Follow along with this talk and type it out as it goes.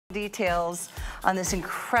Details on this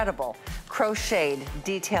incredible crocheted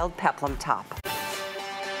detailed peplum top.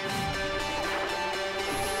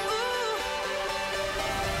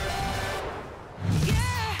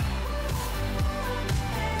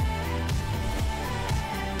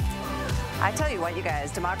 I tell you what, you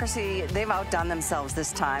guys, Democracy, they've outdone themselves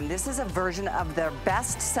this time. This is a version of their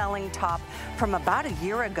best-selling top from about a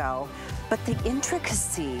year ago, but the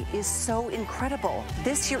intricacy is so incredible.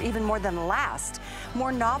 This year, even more than last.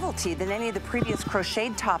 More novelty than any of the previous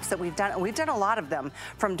crocheted tops that we've done. We've done a lot of them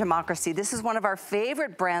from Democracy. This is one of our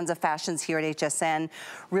favorite brands of fashions here at HSN,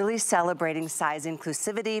 really celebrating size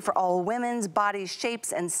inclusivity for all women's bodies,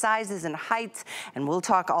 shapes, and sizes and heights. And we'll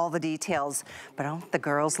talk all the details. But don't the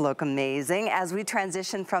girls look amazing as we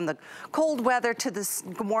transition from the cold weather to this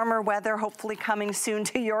warmer weather, hopefully coming soon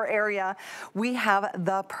to your area. We have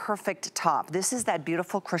the perfect top. This is that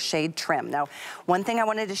beautiful crocheted trim. Now, one thing I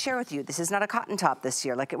wanted to share with you, this is not a cotton top this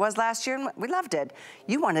year like it was last year, and we loved it.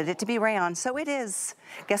 You wanted it to be rayon, so it is.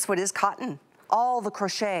 Guess what is cotton? All the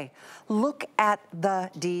crochet. Look at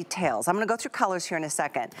the details. I'm gonna go through colors here in a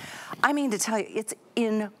second. I mean to tell you, it's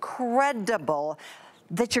incredible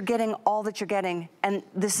that you're getting all that you're getting, and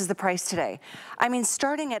this is the price today. I mean,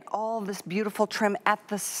 starting at all this beautiful trim at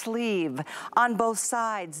the sleeve, on both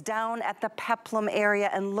sides, down at the peplum area,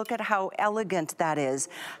 and look at how elegant that is,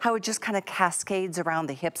 how it just kind of cascades around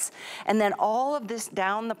the hips, and then all of this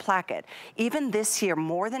down the placket. Even this year,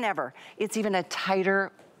 more than ever, it's even a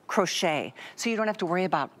tighter crochet, so you don't have to worry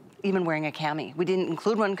about even wearing a cami. We didn't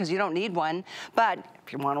include one because you don't need one, but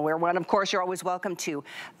if you want to wear one, of course, you're always welcome to.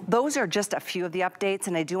 Those are just a few of the updates,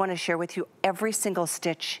 and I do want to share with you, every single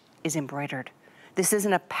stitch is embroidered. This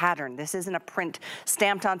isn't a pattern. This isn't a print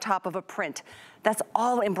stamped on top of a print. That's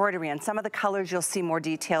all embroidery, and some of the colors you'll see more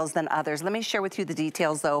details than others. Let me share with you the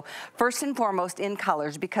details though. First and foremost in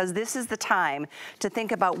colors, because this is the time to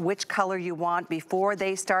think about which color you want before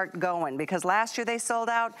they start going, because last year they sold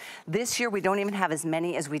out. This year we don't even have as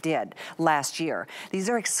many as we did last year. These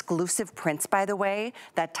are exclusive prints, by the way.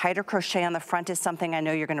 That tighter crochet on the front is something I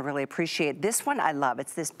know you're gonna really appreciate. This one I love.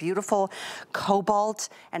 It's this beautiful cobalt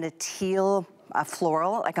and a teal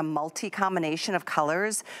floral, like a multi-combination of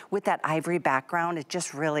colors with that ivory background. It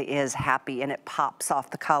just really is happy, and it pops off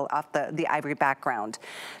the color, off the ivory background.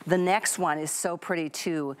 The next one is so pretty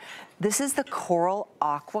too. This is the coral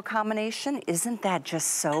aqua combination. Isn't that just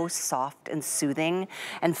so soft and soothing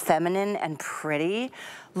and feminine and pretty?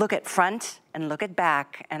 Look at front and look at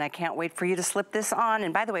back, and I can't wait for you to slip this on.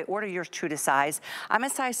 And by the way, order yours true to size. I'm a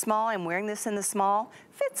size small. I'm wearing this in the small.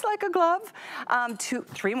 Fits like a glove.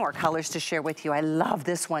 Three more colors to share with you. I love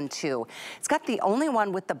this one too. It's got the only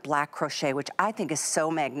one with the black crochet, which I think is so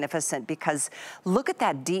magnificent, because look at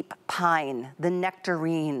that deep pine, the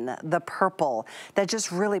nectarine, the purple, that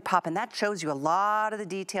just really pop. And that shows you a lot of the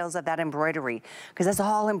details of that embroidery, because that's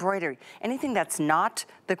all embroidery. Anything that's not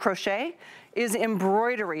the crochet is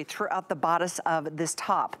embroidery throughout the bodice of this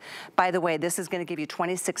top. By the way, this is gonna give you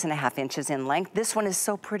 26.5 inches in length. This one is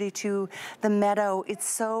so pretty too. The meadow, it's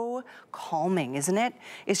so calming, isn't it?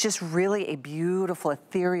 It's just really a beautiful,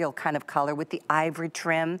 ethereal kind of color with the ivory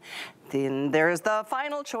trim. Then there's the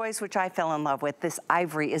final choice, which I fell in love with. This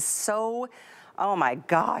ivory is so, oh my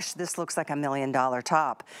gosh, this looks like $1 million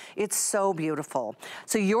top. It's so beautiful.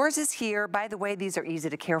 So yours is here. By the way, these are easy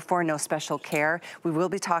to care for, no special care. We will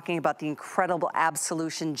be talking about the incredible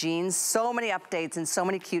Absolution jeans. So many updates and so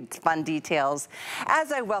many cute, fun details.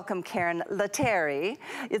 As I welcome Karen Lettieri.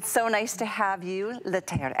 It's so nice to have you,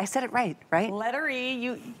 Lettieri. I said it right, right? Lettieri,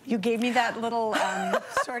 you gave me that little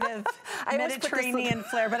sort of Mediterranean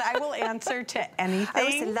flair, but I will answer to anything.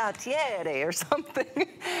 I was Lettieri or something.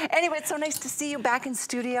 Anyway, it's so nice to see you back in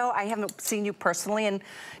studio. I haven't seen you personally in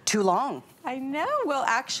too long. I know. Well,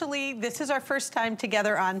 actually, this is our first time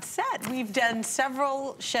together on set. We've done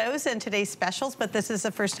several shows and today's specials, but this is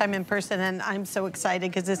the first time in person, and I'm so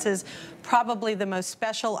excited because this is probably the most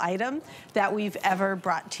special item that we've ever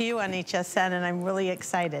brought to you on HSN, and I'm really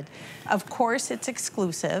excited. Of course, it's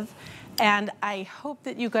exclusive, and I hope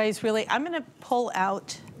that you guys really, I'm gonna pull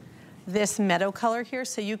out this meadow color here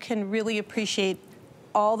so you can really appreciate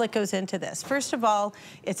all that goes into this. First of all,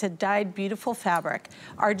 it's a dyed beautiful fabric.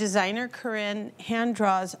 Our designer Corinne hand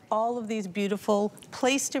draws all of these beautiful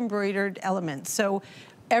placed embroidered elements. So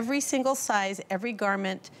every single size, every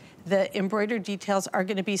garment, the embroidered details are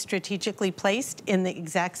going to be strategically placed in the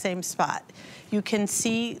exact same spot. You can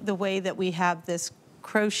see the way that we have this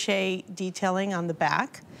crochet detailing on the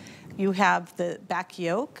back. You have the back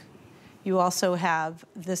yoke. You also have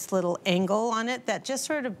this little angle on it that just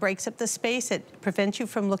sort of breaks up the space. It prevents you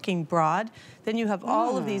from looking broad. Then you have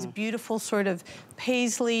all of these beautiful sort of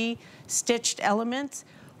paisley stitched elements.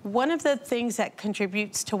 One of the things that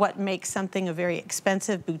contributes to what makes something a very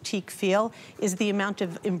expensive boutique feel is the amount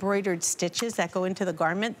of embroidered stitches that go into the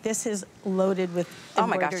garment. This is loaded with embroidered stitches. Oh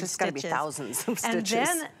my gosh, there's got to be thousands of stitches.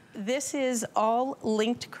 And then this is all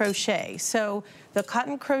linked crochet. So the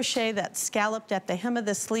cotton crochet that's scalloped at the hem of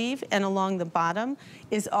the sleeve and along the bottom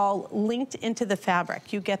is all linked into the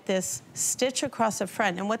fabric. You get this stitch across the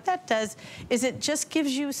front. And what that does is it just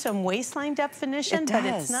gives you some waistline definition, but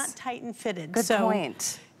it's not tight and fitted. Good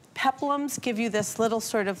point. Peplums give you this little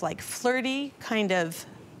sort of like flirty kind of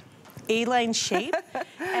A-line shape,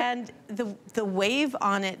 and the wave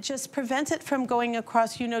on it just prevents it from going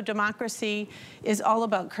across. You know, democracy is all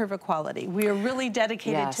about curve equality. We are really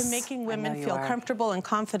dedicated to making women feel comfortable and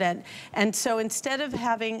confident. And so instead of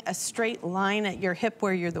having a straight line at your hip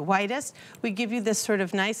where you're the widest, we give you this sort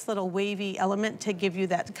of nice little wavy element to give you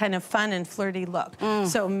that kind of fun and flirty look.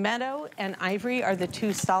 So meadow and ivory are the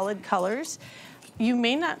two solid colors. You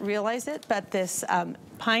may not realize it, but this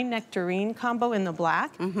pine nectarine combo in the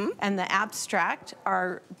black and the abstract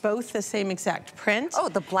are both the same exact print. Oh,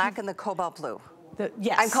 the black and the cobalt blue.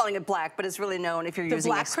 Yes. I'm calling it black, but it's really known if you're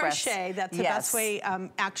using express. The black crochet, that's the best way.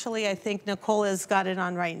 Actually, I think Nicole has got it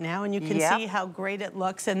on right now, and you can see how great it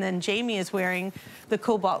looks. And then Jamie is wearing the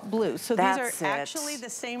cobalt blue. So these are actually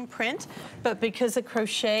the same print, but because the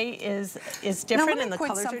crochet is different and the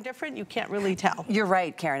colors are different, you can't really tell. You're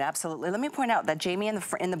right, Karen, absolutely. Let me point out that Jamie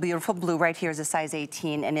in the beautiful blue right here is a size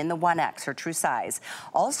 18, and in the 1X, her true size.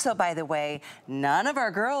 Also, by the way, none of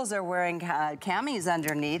our girls are wearing camis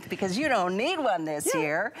underneath because you don't need one this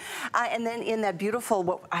year. And then in that beautiful,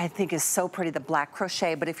 what I think is so pretty, the black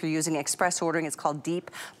crochet, but if you're using express ordering, it's called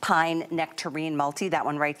Deep Pine Nectarine Multi, that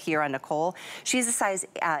one right here on Nicole. She's a size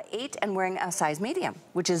 8 and wearing a size medium,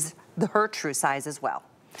 which is her true size as well.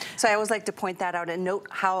 So I always like to point that out and note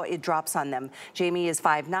how it drops on them. Jamie is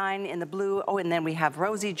 5'9" in the blue. Oh, and then we have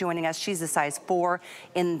Rosie joining us. She's a size 4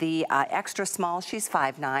 in the extra small. She's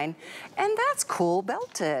 5'9", and that's cool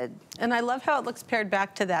belted. And I love how it looks paired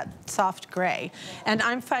back to that soft gray. And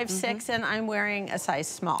I'm 5'6", and I'm wearing a size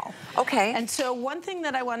small. Okay. And so one thing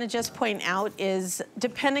that I want to just point out is,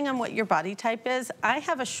 depending on what your body type is, I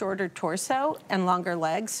have a shorter torso and longer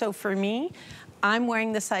legs. So for me, I'm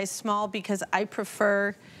wearing the size small because I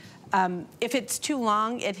prefer, if it's too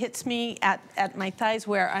long, it hits me at my thighs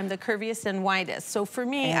where I'm the curviest and widest. So for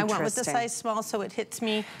me, I went with the size small so it hits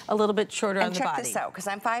me a little bit shorter on the body. And check this out, because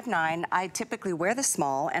I'm 5'9", I typically wear the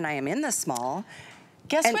small, and I am in the small.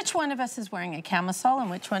 Guess which one of us is wearing a camisole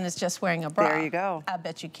and which one is just wearing a bra? There you go. I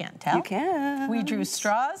bet you can't tell. You can. We drew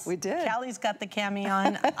straws. We did. Callie's got the cami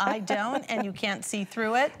on. I don't, and you can't see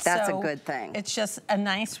through it. That's a good thing. It's just a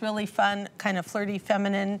nice, really fun, kind of flirty,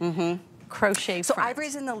 feminine crochet So front.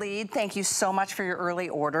 Ivory's in the lead. Thank you so much for your early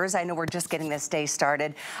orders. I know we're just getting this day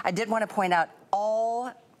started. I did want to point out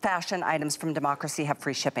all fashion items from Democracy have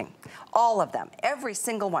free shipping. All of them, every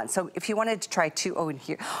single one. So if you wanted to try two, oh, and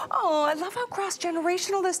here. Oh, I love how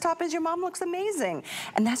cross-generational this top is. Your mom looks amazing.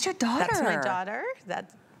 And that's your daughter. That's my daughter.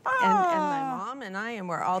 And my mom and I, and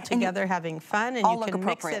we're all together having fun, and you can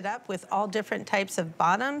mix it up with all different types of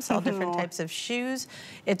bottoms, all different types of shoes.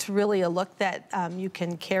 It's really a look that you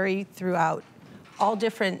can carry throughout all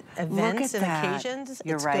different events and occasions.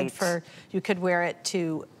 You're right. Good for, you could wear it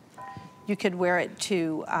to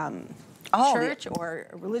church or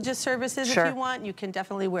religious services if you want. You can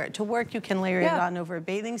definitely wear it to work. You can layer it on over a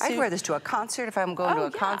bathing suit. I'd wear this to a concert if I'm going to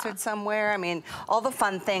a concert somewhere. I mean, all the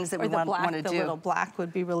fun things that we want to do. The little black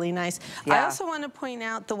would be really nice. I also want to point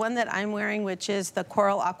out the one that I'm wearing, which is the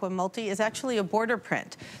Coral Aqua Multi, is actually a border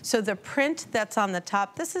print. So the print that's on the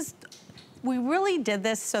top, we really did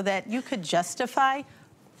this so that you could justify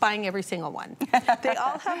buying every single one. They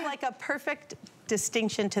all have like a perfect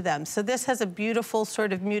distinction to them. So this has a beautiful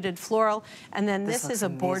sort of muted floral, and then this is a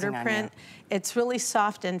border print. It's really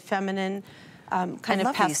soft and feminine, kind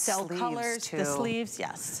of pastel colors. The sleeves,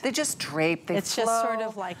 yes. They just drape, they flow. It's just sort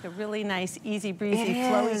of like a really nice, easy breezy,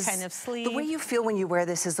 flowy kind of sleeve. The way you feel when you wear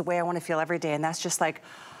this is the way I want to feel every day, and that's just like,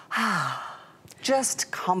 just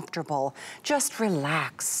comfortable, just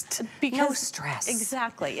relaxed, no stress.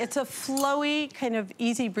 Exactly. It's a flowy, kind of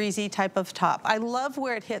easy breezy type of top. I love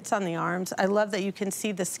where it hits on the arms. I love that you can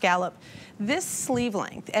see the scallop. This sleeve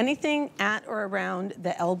length, anything at or around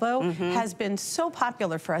the elbow, has been so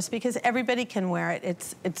popular for us because everybody can wear it.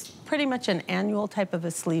 It's pretty much an annual type of a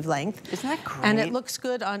sleeve length. Isn't that great? And it looks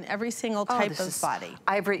good on every single type of body.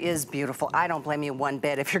 Ivory is beautiful. I don't blame you one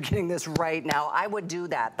bit if you're getting this right now. I would do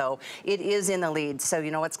that though. It is in the lead, so you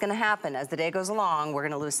know what's going to happen as the day goes along. We're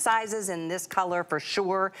going to lose sizes in this color for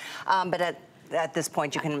sure, but at this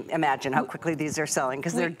point, you can imagine how quickly these are selling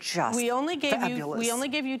because they're just we only gave fabulous.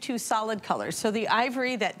 you 2 solid colors. So the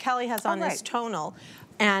ivory that Kelly has on is tonal,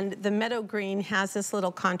 and the meadow green has this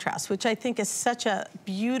little contrast, which I think is such a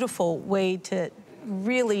beautiful way to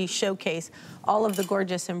really showcase all of the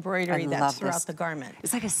gorgeous embroidery that's throughout the garment.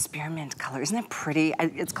 It's like a spearmint color. Isn't that pretty?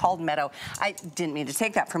 It's called Meadow. I didn't mean to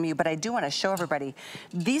take that from you, but I do want to show everybody.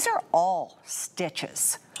 These are all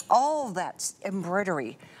stitches. All that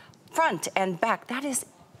embroidery, front and back. That is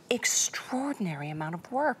extraordinary amount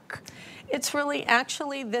of work. It's really,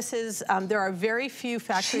 actually, this is, there are very few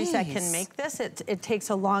factories that can make this. It takes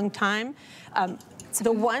a long time. The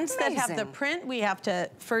ones that have the print, we have to,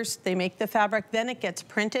 first they make the fabric, then it gets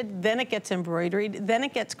printed, then it gets embroidered, then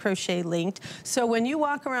it gets crochet linked. So when you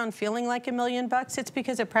walk around feeling like $1 million, it's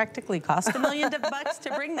because it practically cost $1 million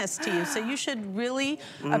to bring this to you. So you should really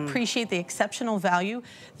appreciate the exceptional value.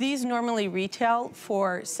 These normally retail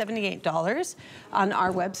for $78 on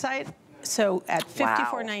our website. So at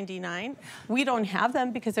 $54.99, we don't have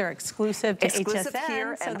them because they're exclusive to HSN.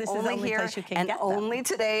 Here, so and this is the only place you can get them. And only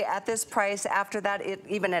today at this price. After that,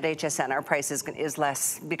 even at HSN, our price is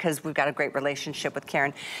less because we've got a great relationship with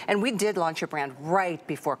Karen. And we did launch your brand right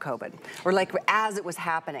before COVID, or like as it was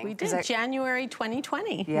happening. We did. January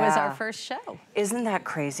 2020 was our first show. Isn't that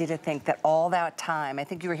crazy to think that all that time, I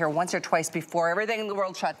think you were here once or twice before everything in the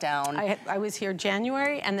world shut down. I was here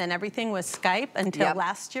January, and then everything was Skype until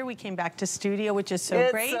last year we came back to studio, which is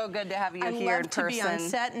so great. It's so good to have you here in person. I love to be on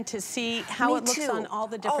set and to see how it looks on all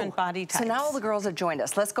the different body types. So now all the girls have joined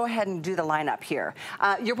us. Let's go ahead and do the lineup here.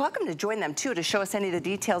 You're welcome to join them too to show us any of the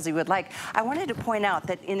details you would like. I wanted to point out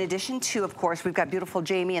that in addition to, of course, we've got beautiful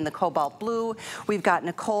Jamie in the cobalt blue. We've got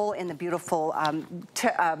Nicole in the beautiful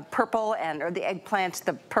purple or the eggplant,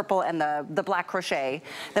 the purple and the black crochet.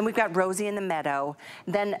 Then we've got Rosie in the meadow.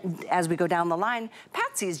 Then as we go down the line,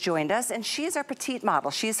 Patsy's joined us, and she is our petite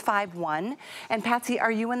model. She's 5'1". And Patsy,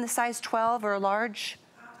 are you in the size 12 or large?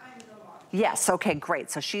 I'm in the large. Yes, okay, great.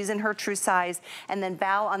 So she's in her true size. And then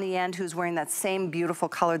Val on the end, who's wearing that same beautiful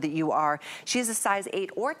color that you are. She's a size 8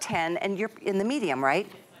 or 10, and you're in the medium, right?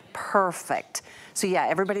 Perfect. So yeah,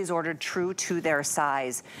 everybody's ordered true to their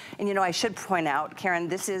size. And you know, I should point out, Karen,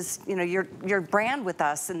 this is, you know, your brand with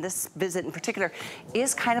us, and this visit in particular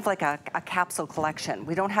is kind of like a capsule collection.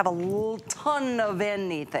 We don't have a little ton of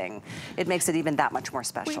anything. It makes it even that much more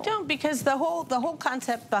special. We don't, because the whole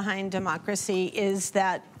concept behind Democracy is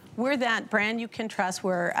that we're that brand you can trust.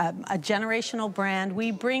 We're a generational brand.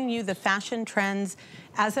 We bring you the fashion trends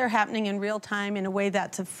as they're happening in real time in a way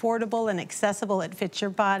that's affordable and accessible. It fits your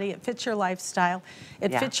body, it fits your lifestyle,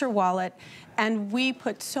 it fits your wallet. And we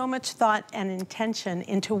put so much thought and intention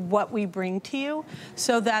into what we bring to you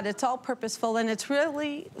so that it's all purposeful, and it's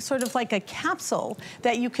really sort of like a capsule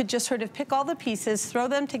that you could just sort of pick all the pieces, throw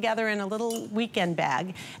them together in a little weekend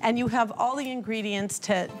bag, and you have all the ingredients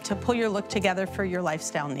to pull your look together for your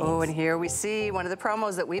lifestyle needs. Oh, and here we see one of the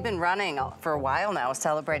promos that we've been running for a while now,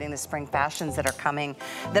 celebrating the spring fashions that are coming,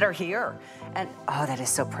 that are here. And oh, that is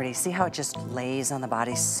so pretty. See how it just lays on the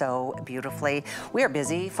body so beautifully. We are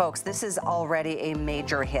busy, folks. This is already a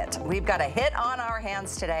major hit. We've got a hit on our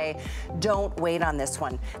hands today. Don't wait on this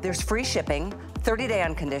one. There's free shipping, 30-day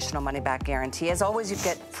unconditional money-back guarantee. As always, you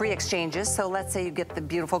get free exchanges. So let's say you get the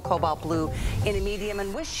beautiful cobalt blue in a medium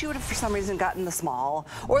and wish you would have, for some reason, gotten the small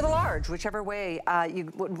or the large, whichever way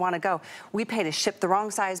you would want to go. We pay to ship the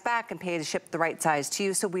wrong size back and pay to ship the right size to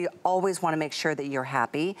you. So we always want to make sure that you're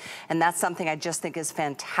happy. And that's something I just think is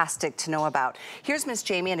fantastic to know about. Here's Miss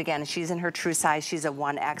Jamie, and again, she's in her true size. She's a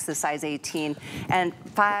 1X, the size 18, and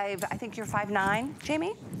 5, I think you're 5'9",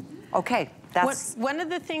 Jamie? Okay. That's one of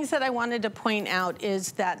the things that I wanted to point out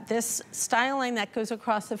is that this style line that goes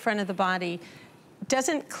across the front of the body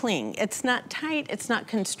doesn't cling. It's not tight, it's not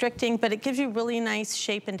constricting, but it gives you really nice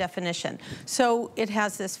shape and definition. So it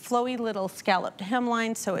has this flowy little scalloped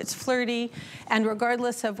hemline, so it's flirty, and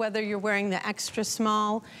regardless of whether you're wearing the extra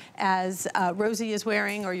small, as Rosie is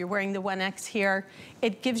wearing, or you're wearing the 1X here,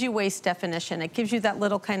 it gives you waist definition. It gives you that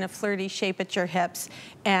little kind of flirty shape at your hips.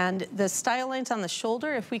 And the style lines on the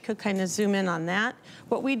shoulder, if we could kind of zoom in on that,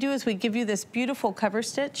 what we do is we give you this beautiful cover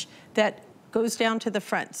stitch that goes down to the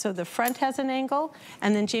front. So the front has an angle,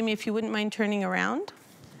 and then Jamie, if you wouldn't mind turning around,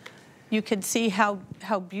 you could see how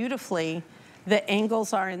beautifully the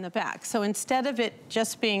angles are in the back. So instead of it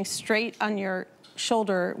just being straight on your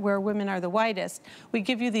shoulder where women are the widest, we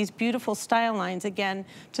give you these beautiful style lines, again,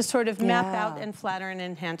 to sort of map out and flatter and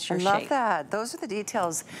enhance your shape. I love that. Those are the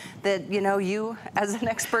details that, you know, you as an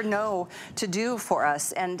expert know to do for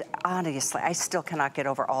us. And honestly, I still cannot get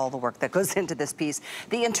over all the work that goes into this piece.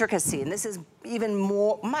 The intricacy, and this is even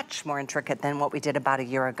much more intricate than what we did about a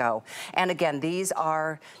year ago. And again, these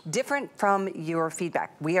are different from your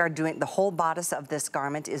feedback. We are doing, the whole bodice of this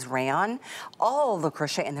garment is rayon. All the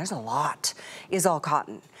crochet, and there's a lot, is all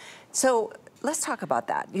cotton. So let's talk about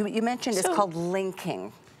that. You mentioned it's called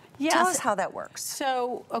linking. Yes. Tell us how that works.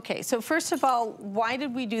 So, okay, so first of all, why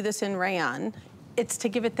did we do this in rayon? It's to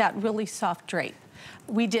give it that really soft drape.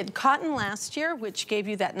 We did cotton last year, which gave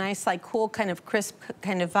you that nice, like, cool, kind of crisp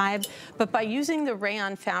kind of vibe. But by using the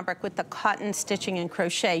rayon fabric with the cotton stitching and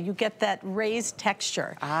crochet, you get that raised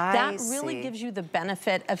texture. That really gives you the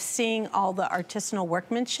benefit of seeing all the artisanal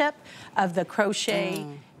workmanship of the crochet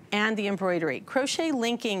and the embroidery. Crochet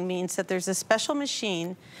linking means that there's a special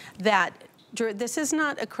machine that, this is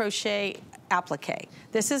not a crochet applique.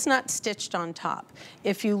 This is not stitched on top.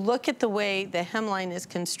 If you look at the way the hemline is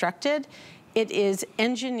constructed, it is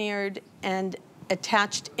engineered and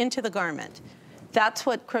attached into the garment. That's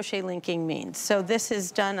what crochet linking means. So this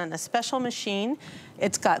is done on a special machine.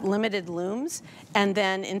 It's got limited looms. And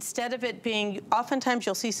then instead of it being, oftentimes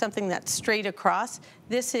you'll see something that's straight across.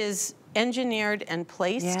 This is engineered and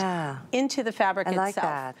placed into the fabric itself. I like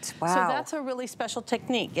that. Wow. So that's a really special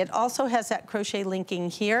technique. It also has that crochet linking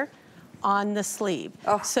here on the sleeve.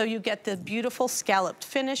 So you get the beautiful scalloped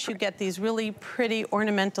finish. You get these really pretty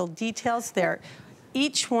ornamental details there.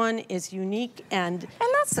 Each one is unique and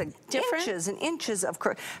that's like different. Inches and inches of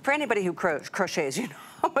for anybody who crochets, you know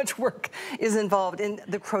how much work is involved in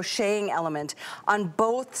the crocheting element on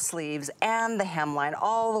both sleeves and the hemline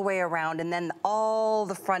all the way around, and then all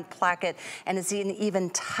the front placket, and it's an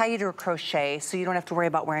even tighter crochet, so you don't have to worry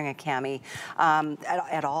about wearing a cami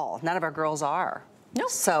at all. None of our girls are. No.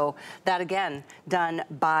 So that, again, done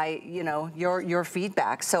by, you know, your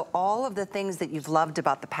feedback. So all of the things that you've loved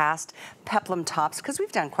about the past peplum tops, because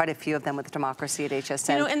we've done quite a few of them with Democracy at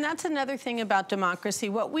HSN. You know, and that's another thing about Democracy.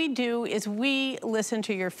 What we do is we listen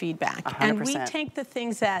to your feedback. 100%. And we take the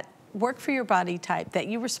things that work for your body type, that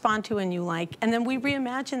you respond to and you like, and then we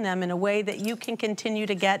reimagine them in a way that you can continue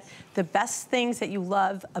to get the best things that you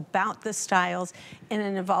love about the styles in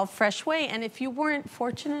an evolved, fresh way. And if you weren't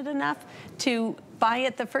fortunate enough to buy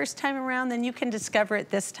it the first time around, then you can discover it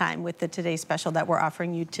this time with the Today Special that we're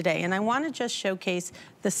offering you today. And I want to just showcase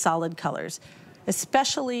the solid colors,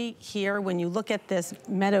 especially here when you look at this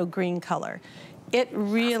meadow green color. It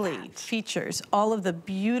really features all of the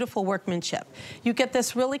beautiful workmanship. You get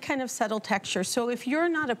this really kind of subtle texture. So if you're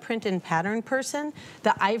not a print and pattern person,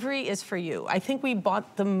 the ivory is for you. I think we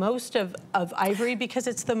bought the most of ivory because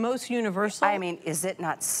it's the most universal. I mean, is it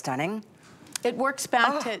not stunning? It works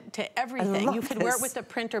back to everything. You could wear it with a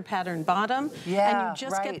print or pattern bottom, and you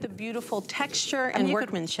just get the beautiful texture and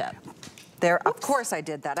workmanship. Of course I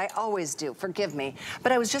did that. I always do. Forgive me.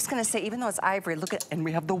 But I was just going to say, even though it's ivory, look at, and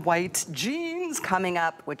we have the white jeans coming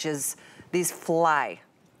up, which is, these fly.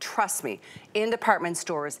 Trust me, in department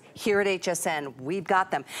stores, here at HSN, we've got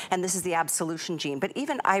them. And this is the Absolution jean, but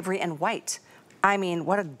even ivory and white. I mean,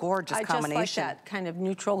 what a gorgeous combination. I just like that kind of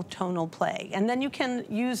neutral tonal play. And then you can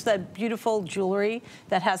use the beautiful jewelry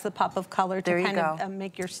that has the pop of color to kind of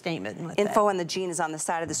make your statement with it. Info on the jean is on the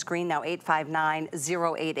side of the screen now,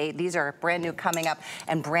 859-088. These are brand new coming up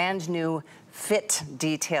and brand new fit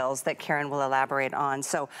details that Karen will elaborate on.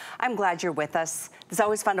 So I'm glad you're with us. It's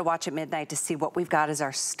always fun to watch at midnight to see what we've got as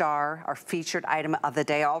our star, our featured item of the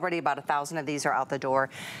day. Already about 1,000 of these are out the door,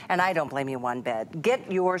 and I don't blame you one bit.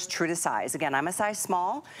 Get yours true to size. Again, I'm a size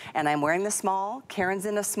small, and I'm wearing the small. Karen's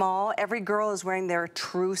in a small. Every girl is wearing their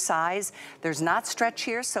true size. There's not stretch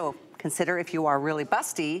here, so consider if you are really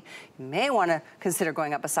busty, you may want to consider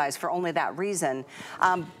going up a size for only that reason.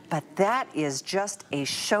 But that is just a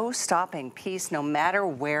show-stopping piece no matter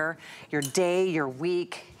where your day, your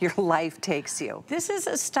week, your life takes you. This is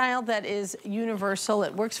a style that is universal.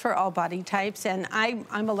 It works for all body types, and I'm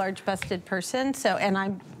a large busted person, so, and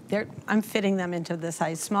I'm fitting them into the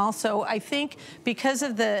size small. So I think because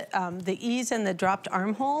of the ease and the dropped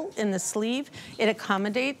armhole in the sleeve, it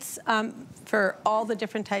accommodates for all the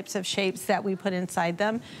different types of shapes that we put inside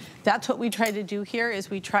them. That's what we try to do here, is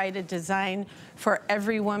we try to design for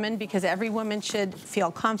every woman, because every woman should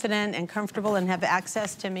feel confident and comfortable and have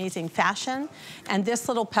access to amazing fashion. And this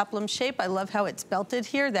little peplum shape, I love how it's belted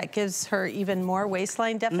here. That gives her even more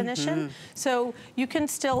waistline definition. So you can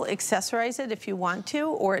still accessorize it if you want to,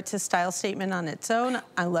 or It's a style statement on its own.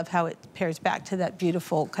 I love how it pairs back to that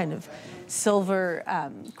beautiful kind of silver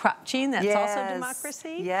crop jean. That's also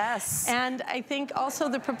democracy. Yes. And I think also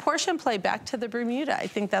the proportion play back to the Bermuda. I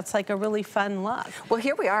think that's like a really fun look. Well,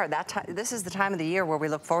 here we are. This is the time of the year where we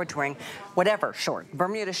look forward to wearing whatever short,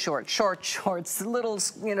 Bermuda shorts, little,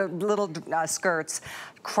 little skirts,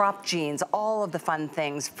 crop jeans, all of the fun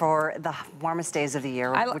things for the warmest days of the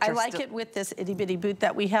year. I like it with this itty bitty boot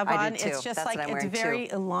that we have on. It's just like, it's very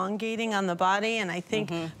elongating on the body, and I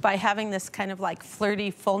think by having this kind of like flirty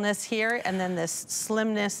fullness here and then this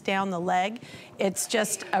slimness down the leg, it's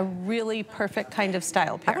just a really perfect kind of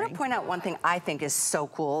style pairing. I'm going to point out one thing I think is so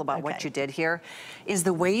cool about what you did here is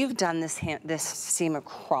the way you've done this seam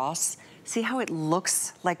across. See how it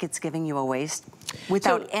looks like it's giving you a waist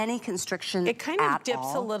without any constriction at all? It kind of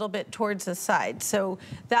dips a little bit towards the side. So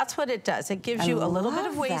that's what it does. It gives you a little bit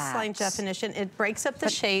of waistline definition. It breaks up the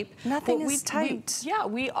shape. Nothing is tight.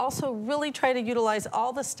 We also really try to utilize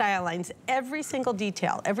all the style lines, every single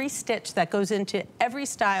detail, every stitch that goes into every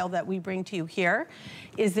style that we bring to you here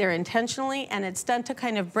is there intentionally, and it's done to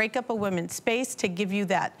kind of break up a women's space to give you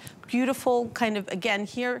that beautiful kind of, again,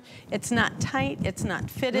 here, it's not tight, it's not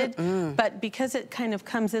fitted, but because it kind of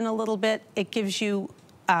comes in a little bit, it gives you,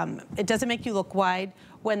 it doesn't make you look wide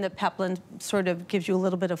when the peplum sort of gives you a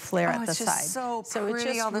little bit of flare at the side. So it's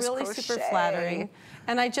pretty, just really super flattering.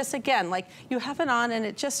 And I just, again, like, you have it on and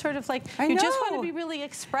it just sort of like, you just want to be really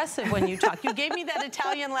expressive when you talk. You gave me that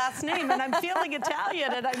Italian last name and I'm feeling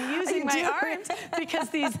Italian and I'm using my arms because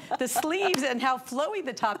the sleeves and how flowy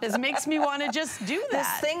the top is makes me want to just do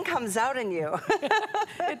that. This thing comes out in you.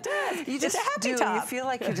 It does. You just do. Top. You feel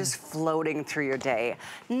like you're just floating through your day.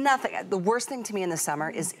 Nothing. The worst thing to me in the summer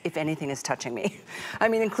is if anything is touching me. I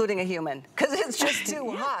mean, including a human, because it's just too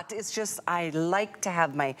hot. It's just, I like to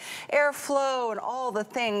have my airflow and all the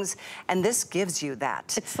things, and this gives you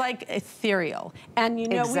that. It's like ethereal. And you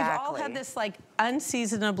know, we've all had this like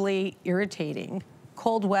unseasonably irritating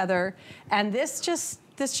cold weather, and this just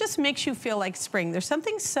makes you feel like spring. There's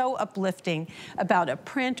something so uplifting about a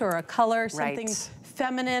print or a color, something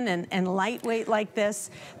feminine and lightweight like this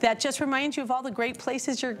that just reminds you of all the great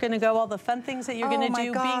places you're going to go, all the fun things that you're going to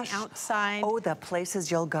do, being outside. Oh, the places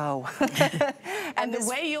you'll go. and the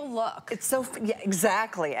way you'll look. It's so,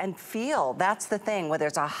 exactly, and feel. That's the thing, whether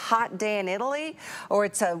it's a hot day in Italy or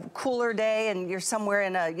it's a cooler day and you're somewhere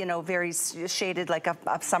in a, very shaded, like a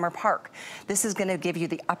summer park. This is going to give you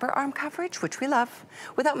the upper arm coverage, which we love,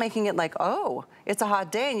 without making it like, oh, it's a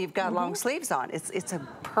hot day and you've got long sleeves on. It's a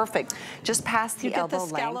perfect, just past the elbow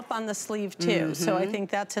length. The scallop on the sleeve too, so I think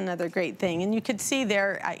that's another great thing. And you could see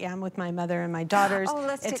there, I am with my mother and my daughters. Oh,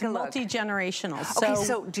 let's take a look. It's multi-generational. Okay,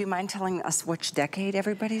 so do you mind telling us which decade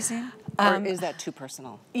everybody's in? Or is that too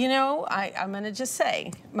personal? You know, I'm going to just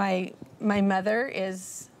say, my mother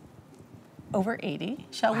is over 80,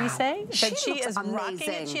 shall we say? But she is rocking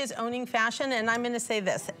it. She is owning fashion, and I'm going to say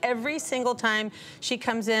this: every single time she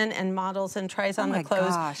comes in and models and tries on the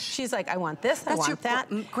clothes, she's like, "I want this, I want that."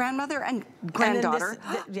 Grandmother and granddaughter.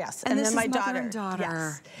 Yes, and then my daughter.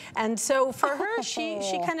 Yes, and so for her,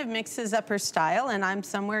 she kind of mixes up her style, and I'm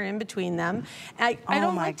somewhere in between them. I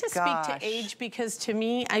don't like to speak to age because to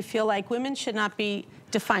me, I feel like women should not be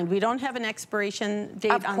defined. We don't have an expiration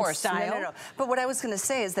date on style. No. But what I was going to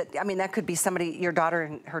say is that, I mean, that could be somebody, your daughter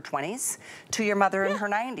in her 20s to your mother in her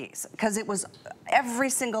 90s, because it was, every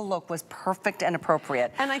single look was perfect and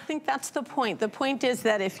appropriate. And I think that's the point. The point is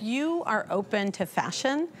that if you are open to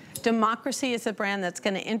fashion, Democracy is a brand that's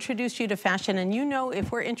going to introduce you to fashion, and you know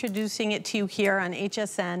if we're introducing it to you here on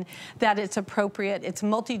HSN that it's appropriate, it's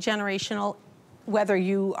multi-generational, whether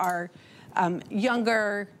you are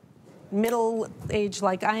younger, middle-aged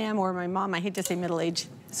like I am, or my mom. I hate to say middle-aged.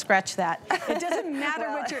 Scratch that. It doesn't matter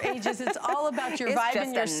what your age is. It's all about your vibe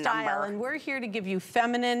and your style. And we're here to give you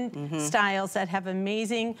feminine styles that have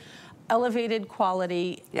amazing, elevated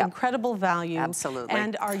quality, incredible value,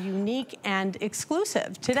 and are unique and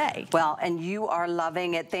exclusive today. Well, and you are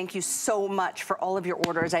loving it. Thank you so much for all of your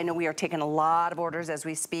orders. I know we are taking a lot of orders as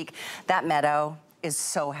we speak. That meadow is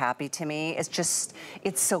so happy to me. It's just,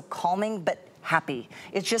 it's so calming, but happy.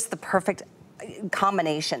 It's just the perfect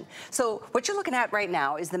combination. So what you're looking at right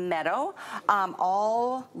now is the meadow,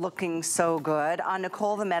 all looking so good. On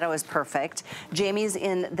Nicole, the meadow is perfect. Jamie's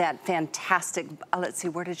in that fantastic, let's see,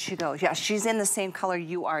 where did she go? Yeah, she's in the same color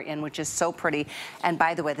you are in, which is so pretty. And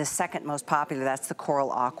by the way, the second most popular, that's the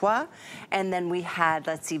coral aqua. And then we had,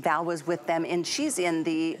 let's see, Val was with them, and she's in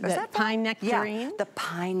the, is that pine nectarine? Yeah, the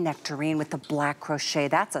pine nectarine with the black crochet.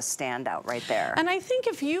 That's a standout right there. And I think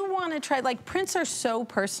if you want to try, like, prints are so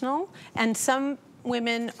personal, and some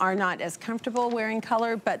women are not as comfortable wearing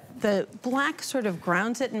color, but the black sort of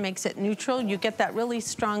grounds it and makes it neutral. You get that really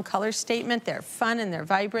strong color statement. They're fun and they're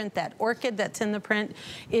vibrant. That orchid that's in the print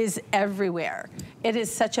is everywhere. It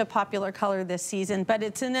is such a popular color this season, but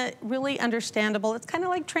it's in a really understandable, it's kind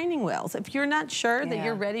of like training wheels. If you're not sure that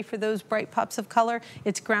you're ready for those bright pops of color,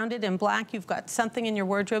 it's grounded in black. You've got something in your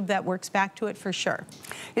wardrobe that works back to it for sure.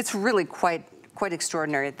 It's really quite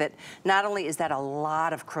extraordinary that not only is that a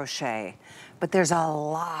lot of crochet, but there's a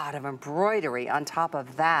lot of embroidery on top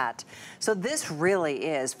of that. So this really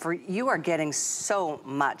is, you are getting so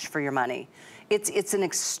much for your money. It's an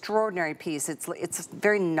extraordinary piece. It's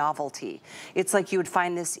very novelty. It's like you would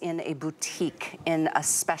find this in a boutique, in a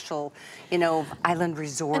special, you know, island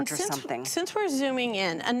resort or something. Since we're zooming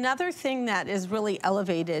in, another thing that is really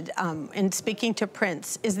elevated in speaking to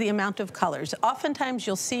prints is the amount of colors. Oftentimes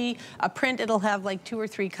you'll see a print, it'll have like 2 or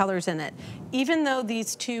 3 colors in it. Even though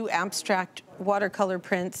these 2 abstract watercolor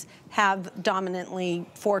prints have dominantly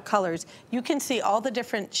 4 colors, you can see all the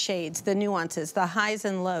different shades, the nuances, the highs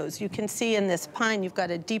and lows. You can see in this pine, you've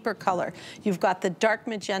got a deeper color. You've got the dark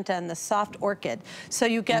magenta and the soft orchid. So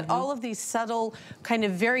you get all of these subtle kind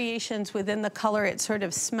of variations within the color. It's sort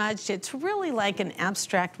of smudged. It's really like an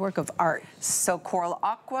abstract work of art. So coral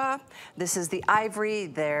aqua, this is the ivory.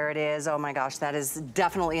 There it is. Oh my gosh, that is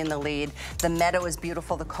definitely in the lead. The meadow is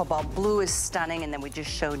beautiful. The cobalt blue is stunning. And then we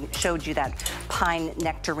just showed you that pine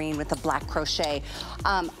nectarine with the black crochet.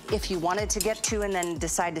 If you wanted to get 2 and then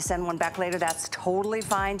decide to send one back later, that's totally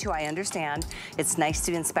fine too. I understand. It's nice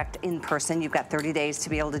to inspect in person. You've got 30 days to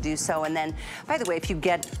be able to do so. And then, by the way, if you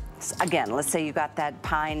get, again, let's say you got that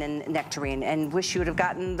pine and nectarine and wish you would have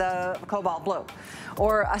gotten the cobalt blue,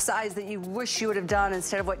 or a size that you wish you would have done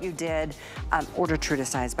instead of what you did, order true to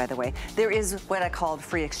size, by the way. There is what I called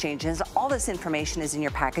free exchanges. All this information is in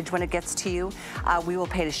your package when it gets to you. We will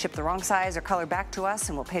pay to ship the wrong size or color back to us,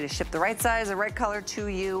 and we'll pay to ship the right size or right color to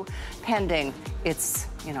you, pending it's,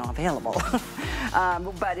 you know, available.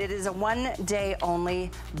 But it is a 1-day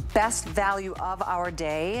only. Best value of our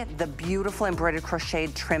day, the beautiful embroidered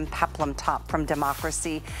crocheted trim peplum top from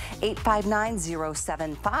Democracy.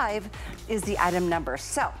 859075 is the item number.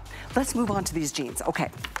 So let's move on to these jeans. Okay,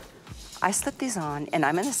 I slipped these on and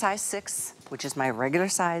I'm in a size 6, which is my regular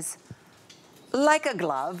size, like a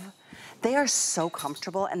glove. They are so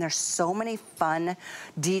comfortable and there's so many fun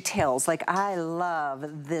details. Like I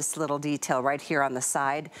love this little detail right here on the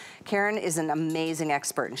side. Karen is an amazing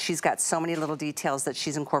expert and she's got so many little details that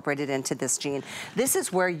she's incorporated into this jean. This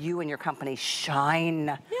is where you and your company shine.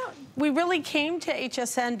 Yeah, we really came to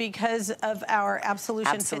HSN because of our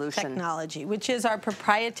Absolution Fit technology, which is our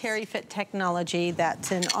proprietary fit technology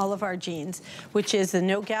that's in all of our jeans, which is the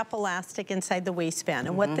no gap elastic inside the waistband.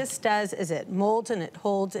 And what this does is it molds and it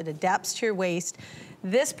holds, it adapts to your waist.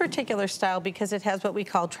 This particular style, because it has what we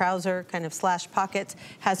call trouser kind of slash pockets,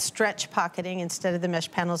 has stretch pocketing instead of the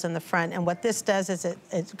mesh panels in the front. And what this does is it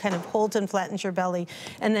kind of holds and flattens your belly.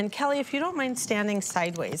 And then Kelly, if you don't mind standing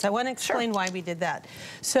sideways, I want to explain why we did that.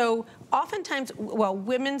 So oftentimes, well,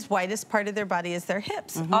 women's widest part of their body is their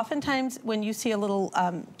hips. Oftentimes when you see a little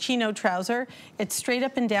chino trouser, it's straight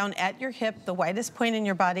up and down at your hip, the widest point in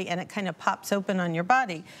your body, and it kind of pops open on your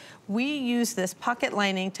body. We use this pocket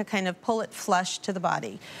lining to kind of pull it flush to the body.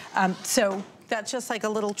 So that's just like a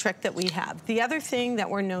little trick that we have. The other thing that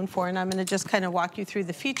we're known for, and I'm going to just kind of walk you through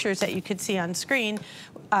the features that you could see on screen,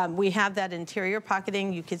 we have that interior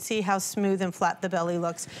pocketing. You can see how smooth and flat the belly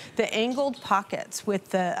looks. The angled pockets with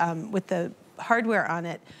the hardware on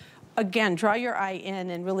it, again, draw your eye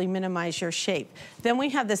in and really minimize your shape. Then we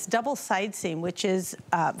have this double side seam, which is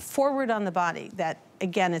forward on the body. That,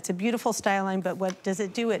 again, it's a beautiful style line, but what does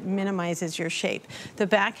it do? It minimizes your shape. The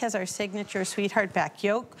back has our signature Sweetheart back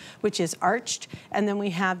yoke, which is arched, and then we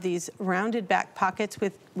have these rounded back pockets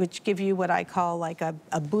which give you what I call like a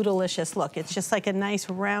bootylicious look. It's just like a nice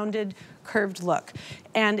rounded, curved look.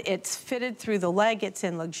 And it's fitted through the leg. It's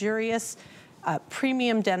in luxurious,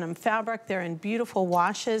 premium denim fabric. They're in beautiful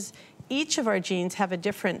washes. Each of our jeans have a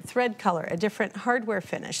different thread color, a different hardware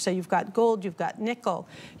finish. So you've got gold, you've got nickel,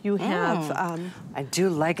 you have I do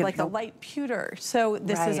like it, like a light pewter. So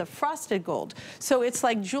this is a frosted gold. So it's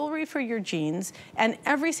like jewelry for your jeans. And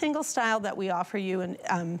every single style that we offer you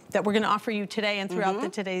and that we're going to offer you today and throughout the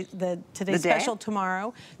today special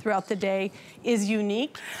tomorrow, throughout the day, is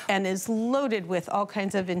unique and is loaded with all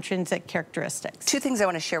kinds of intrinsic characteristics. 2 things I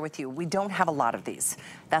want to share with you. We don't have a lot of these.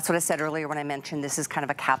 That's what I said earlier when I mentioned this is kind of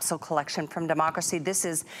a capsule collection. collection from Democracy. This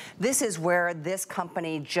is where this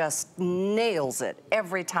company just nails it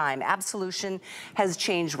every time. Absolution has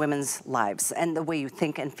changed women's lives and the way you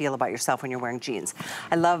think and feel about yourself when you're wearing jeans.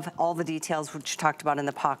 I love all the details which you talked about in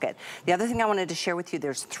the pocket. The other thing I wanted to share with you,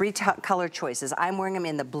 there's 3 color choices. I'm wearing them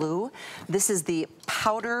in the blue. This is the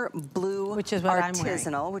powder blue, which is what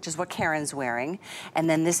artisanal, which is what Karen's wearing. And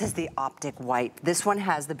then this is the optic white. This one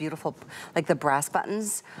has the beautiful, like the brass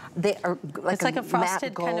buttons. They are like it's like a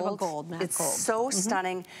frosted gold. kind of a gold, matte it's gold. So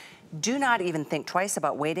stunning. Do not even think twice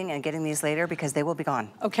about waiting and getting these later because they will be gone.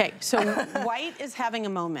 Okay, so white is having a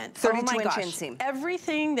moment. 32-inch gosh. inseam.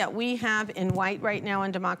 Everything that we have in white right now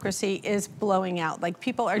in Democracy is blowing out. Like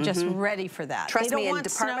people are just ready for that. Trust they don't me, in want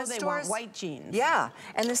department snow, stores, they want white jeans. Yeah,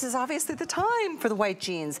 and this is obviously the time for the white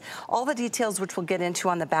jeans. All the details which we'll get into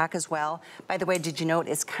on the back as well. By the way, did you note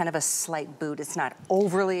it's kind of a slight boot. It's not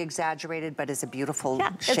overly exaggerated, but it's a beautiful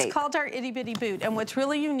shape. It's called our itty bitty boot. And what's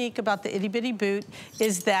really unique about the itty bitty boot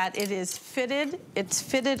is that it is fitted. It's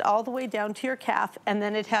fitted all the way down to your calf, and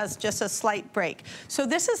then it has just a slight break. So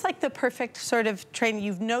this is like the perfect sort of training.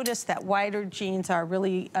 You've noticed that wider jeans are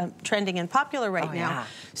really trending and popular right now. Yeah.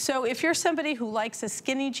 So if you're somebody who likes a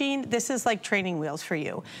skinny jean, this is like training wheels for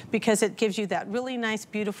you because it gives you that really nice,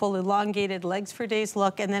 beautiful, elongated legs for days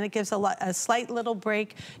look, and then it gives a slight little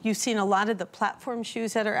break. You've seen a lot of the platform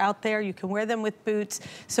shoes that are out there. You can wear them with boots.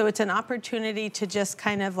 So it's an opportunity to just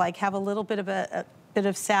kind of like have a little bit of a bit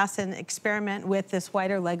of sass and experiment with this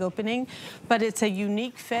wider leg opening, but it's a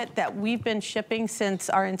unique fit that we've been shipping since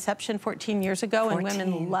our inception 14 years ago, and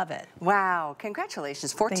women love it. Wow,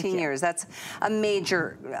 congratulations, 14 years. That's a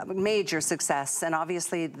major success, and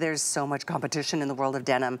obviously there's so much competition in the world of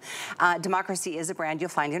denim. Democracy is a brand you'll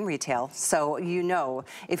find in retail, so you know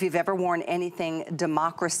if you've ever worn anything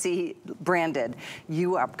Democracy branded,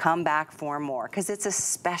 you come back for more, because it's a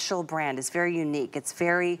special brand. It's very unique, it's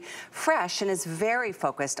very fresh, and it's very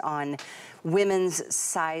focused on women's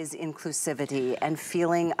size inclusivity and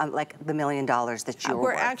feeling like the $1 million that you're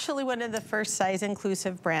We're actually one of the first size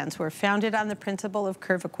inclusive brands. We're founded on the principle of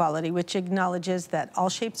curve equality, which acknowledges that all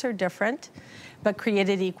shapes are different but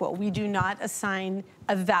created equal. We do not assign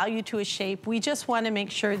a value to a shape. We just want to make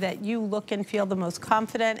sure that you look and feel the most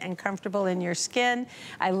confident and comfortable in your skin.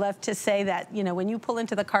 I love to say that, you know, when you pull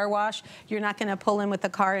into the car wash, you're not going to pull in with the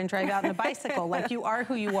car and drive out in a bicycle. Like, you are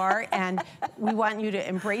who you are, and we want you to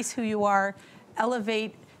embrace who you are,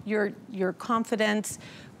 elevate your confidence.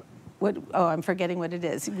 I'm forgetting what it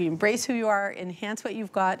is. We embrace who you are, enhance what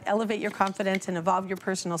you've got, elevate your confidence, and evolve your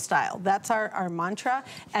personal style. That's our mantra,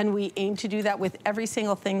 and we aim to do that with every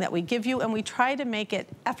single thing that we give you, and we try to make it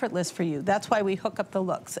effortless for you. That's why we hook up the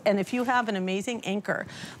looks. And if you have an amazing anchor,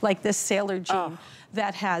 like this sailor jean,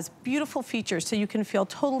 that has beautiful features so you can feel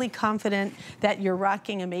totally confident that you're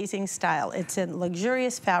rocking amazing style. It's in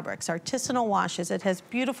luxurious fabrics, artisanal washes. It has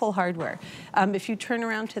beautiful hardware. If you turn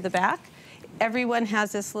around to the back, everyone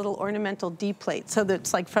has this little ornamental D plate. So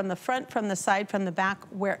that's like from the front, from the side, from the back,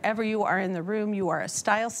 wherever you are in the room, you are a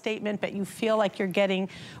style statement, but you feel like you're getting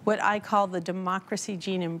what I call the Democracy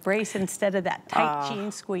jean embrace instead of that tight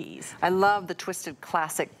jean squeeze. I love the twisted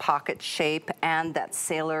classic pocket shape and that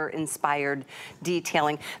sailor-inspired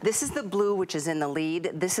detailing. This is the blue, which is in the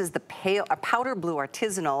lead. This is the powder blue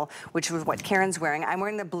artisanal, which was what Karen's wearing. I'm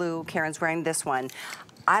wearing the blue, Karen's wearing this one.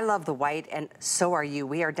 I love the white, and so are you.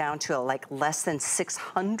 We are down to like less than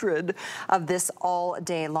 600 of this all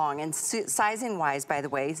day long. And sizing-wise, by the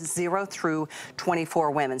way, 0 through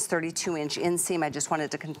 24 women's, 32-inch inseam. I just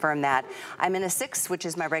wanted to confirm that. I'm in a 6, which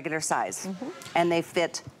is my regular size, and they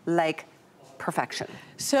fit like perfection.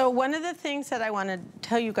 So one of the things that I want to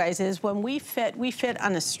tell you guys is when we fit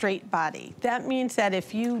on a straight body. That means that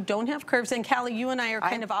if you don't have curves, and Callie, you and I are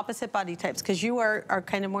kind of opposite body types, because you are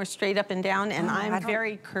kind of more straight up and down, and I'm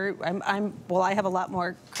very curved. Well, I have a lot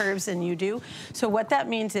more curves than you do. So what that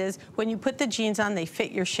means is when you put the jeans on, they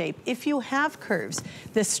fit your shape. If you have curves,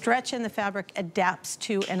 the stretch in the fabric adapts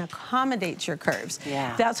to and accommodates your curves.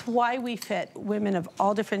 Yeah. That's why we fit women of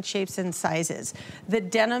all different shapes and sizes. The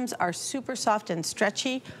denims are super soft and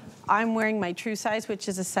stretchy. I'm wearing my true size, which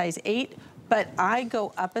is a size 8, but I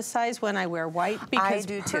go up a size when I wear white because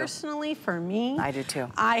personally, for me, I do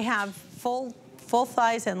too. I have full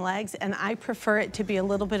thighs and legs, and I prefer it to be a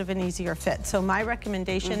little bit of an easier fit. So my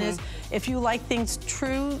recommendation is, if you like things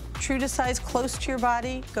true to size, close to your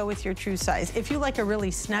body, go with your true size. If you like a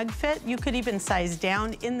really snug fit, you could even size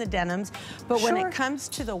down in the denims. But when it comes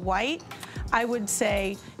to the white, I would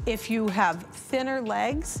say if you have thinner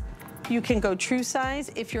legs, you can go true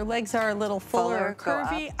size. If your legs are a little fuller or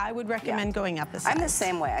curvy, I would recommend going up a size. I'm the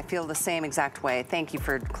same way. I feel the same exact way. Thank you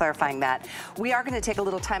for clarifying that. We are going to take a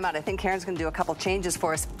little time out. I think Karen's going to do a couple changes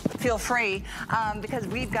for us. Feel free, because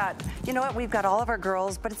we've got, you know what, we've got all of our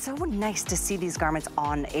girls, but it's so nice to see these garments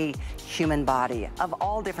on a human body of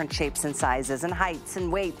all different shapes and sizes and heights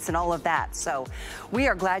and weights and all of that. So we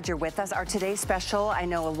are glad you're with us. Our today's special, I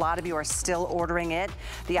know a lot of you are still ordering it.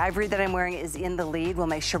 The ivory that I'm wearing is in the lead. We'll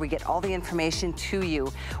make sure we get all the information to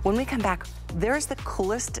you. When we come back, there's the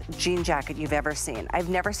coolest jean jacket you've ever seen. I've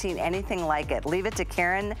never seen anything like it. Leave it to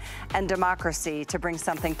Karen and Democracy to bring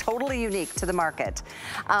something totally unique to the market.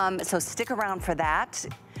 So stick around for that.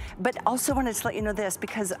 But also wanted to let you know this,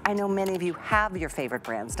 because I know many of you have your favorite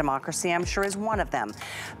brands. Democracy, I'm sure, is one of them.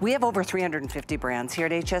 We have over 350 brands here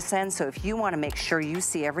at HSN, so if you want to make sure you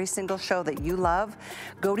see every single show that you love,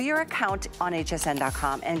 go to your account on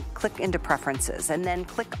hsn.com and click into preferences, and then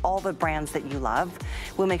click all the brands that you love.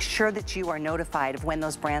 We'll make sure that you are notified of when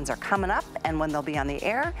those brands are coming up and when they'll be on the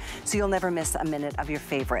air, so you'll never miss a minute of your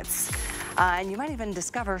favorites. And you might even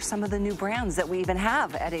discover some of the new brands that we even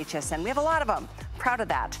have at HSN. We have a lot of them. Proud of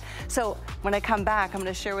that. So when I come back, I'm going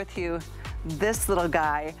to share with you this little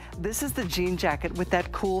guy. This is the jean jacket with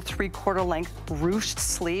that cool 3/4 length ruched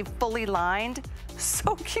sleeve, fully lined.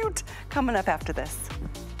 So cute. Coming up after this.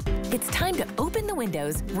 It's time to open the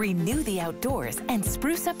windows, renew the outdoors, and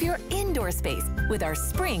spruce up your indoor space with our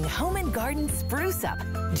Spring Home and Garden Spruce Up.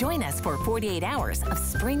 Join us for 48 hours of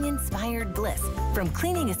spring-inspired bliss. From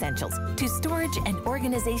cleaning essentials to storage and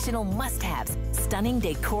organizational must-haves, stunning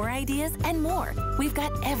decor ideas, and more. We've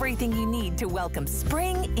got everything you need to welcome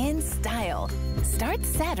spring in style. Starts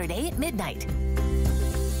Saturday at midnight.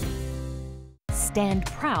 Stand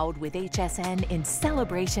proud with HSN in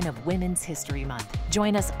celebration of Women's History Month.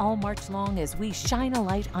 Join us all March long as we shine a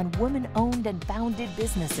light on women-owned and founded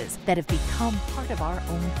businesses that have become part of our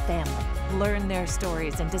own family. Learn their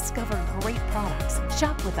stories and discover great products.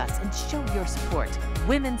 Shop with us and show your support.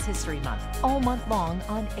 Women's History Month, all month long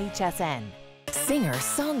on HSN. Singer,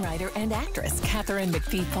 songwriter, and actress Catherine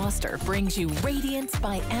McPhee Foster brings you Radiance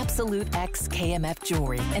by Absolute X KMF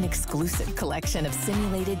Jewelry, an exclusive collection of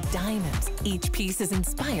simulated diamonds. Each piece is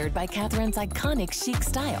inspired by Catherine's iconic chic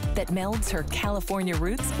style that melds her California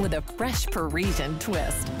roots with a fresh Parisian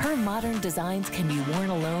twist. Her modern designs can be worn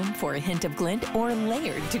alone for a hint of glint or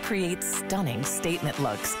layered to create stunning statement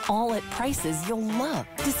looks, all at prices you'll love.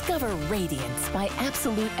 Discover Radiance by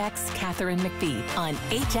Absolute X Catherine McPhee on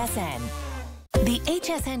HSN. The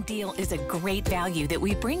HSN deal is a great value that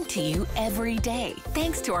we bring to you every day.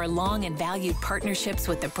 Thanks to our long and valued partnerships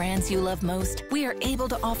with the brands you love most, we are able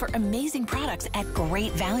to offer amazing products at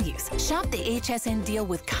great values. Shop the HSN deal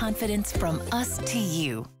with confidence from us to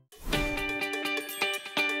you.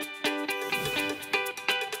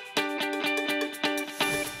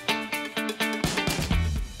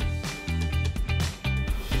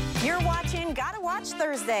 You're watching Gotta Watch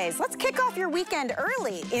Thursdays. Let's kick off your weekend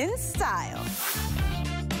early in style.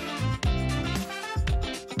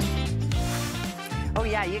 Oh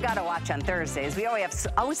yeah, you gotta watch on Thursdays. We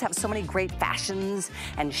always have so many great fashions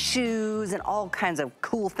and shoes and all kinds of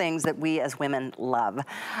cool things that we as women love.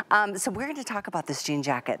 So we're gonna talk about this jean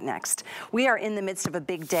jacket next. We are in the midst of a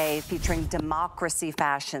big day featuring Democracy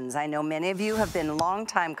fashions. I know many of you have been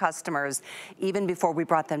longtime customers even before we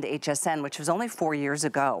brought them to HSN, which was only 4 years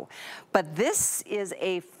ago. But this is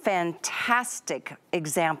a fantastic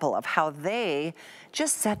example of how they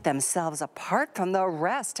just set themselves apart from the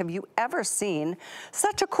rest. Have you ever seen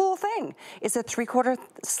such a cool thing? It's a 3/4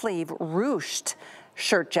 sleeve ruched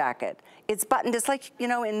shirt jacket. It's buttoned, it's like, you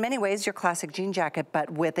know, in many ways your classic jean jacket, but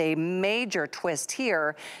with a major twist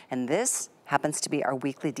here. And this happens to be our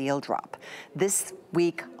weekly deal drop. This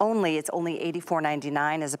week only, it's only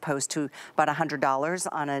 $84.99 as opposed to about $100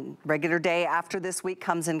 on a regular day after this week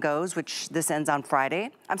comes and goes, which this ends on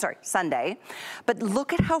Sunday. But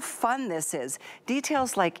look at how fun this is.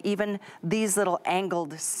 Details like even these little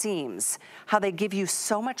angled seams, how they give you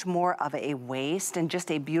so much more of a waist and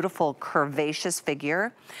just a beautiful curvaceous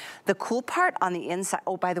figure. The cool part on the inside,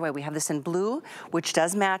 oh, by the way, we have this in blue, which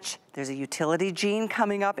does match. There's a utility jean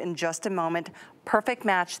coming up in just a moment. Perfect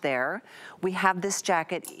match there. We have this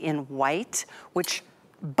jacket in white, which,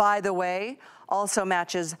 by the way, also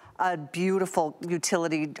matches a beautiful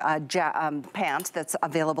utility pant that's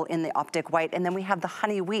available in the optic white. And then we have the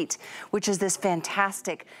honey wheat, which is this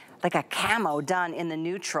fantastic, like a camo done in the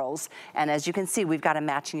neutrals. And as you can see, we've got a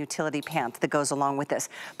matching utility pant that goes along with this.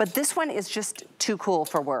 But this one is just too cool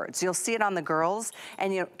for words. You'll see it on the girls,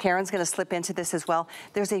 and you know, Karen's gonna slip into this as well.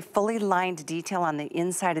 There's a fully lined detail on the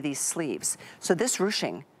inside of these sleeves. So this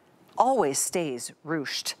ruching always stays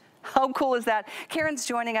ruched. How cool is that? Karen's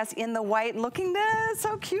joining us in the white, looking this.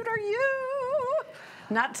 How cute are you?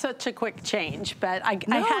 Not such a quick change, but I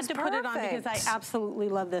had to put it on because I absolutely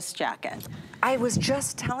love this jacket. I was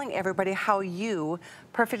just telling everybody how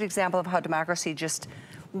perfect example of how Democracy just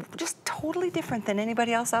totally different than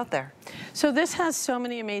anybody else out there. So this has so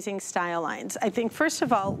many amazing style lines. I think, first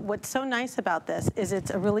of all, what's so nice about this is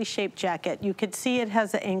it's a really shaped jacket. You could see it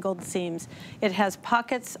has the angled seams. It has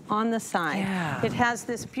pockets on the side. Yeah. It has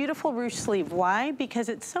this beautiful ruche sleeve. Why? Because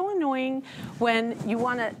it's so annoying when you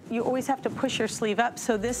always have to push your sleeve up,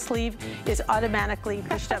 so this sleeve is automatically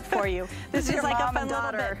pushed up for you. This is like a fun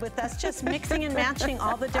little bit with us just mixing and matching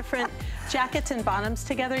all the different jackets and bottoms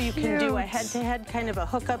together. You can do a head-to-head kind of a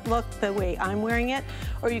hookup look the way I'm wearing it,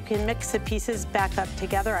 or you can mix the pieces back up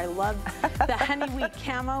together. I love the honey wheat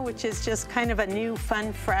camo, which is just kind of a new,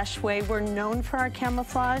 fun, fresh way. We're known for our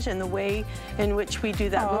camouflage and the way in which we do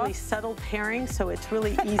that really subtle pairing, so it's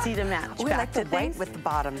really easy to match. We like the white with the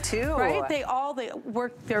bottom too. Right? They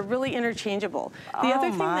work. They're really interchangeable. The other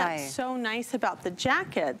thing that's so nice about the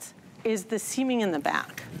jackets is the seaming in the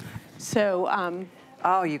back. So.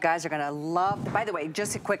 Oh, you guys are gonna love, by the way,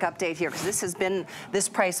 just a quick update here, because this has been this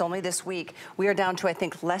price only this week. We are down to, I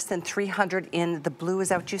think, less than 300 in the blue. Is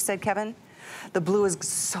that what you said, Kevin? The blue is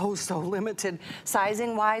so limited.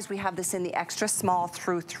 Sizing wise, we have this in the extra small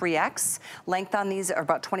through 3X. Length on these are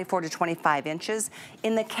about 24 to 25 inches.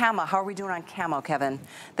 In the camo, how are we doing on camo, Kevin?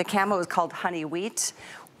 The camo is called honey wheat.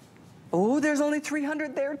 Oh, there's only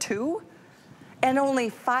 300 there too? And only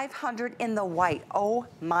 500 in the white. Oh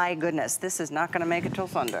my goodness, this is not gonna make it till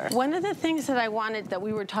Sunday. One of the things that I wanted that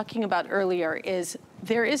we were talking about earlier is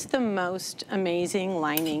there is the most amazing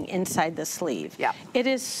lining inside the sleeve. Yeah. It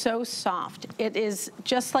is so soft. It is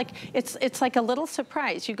just like, it's like a little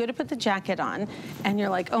surprise. You go to put the jacket on and you're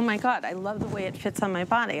like, oh my God, I love the way it fits on my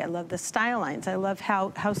body. I love the style lines. I love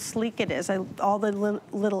how sleek it is. All the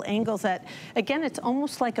little angles that, again, it's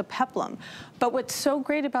almost like a peplum. But what's so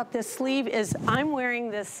great about this sleeve is I'm wearing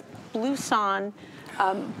this blouson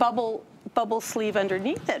bubble sleeve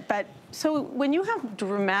underneath it, but so when you have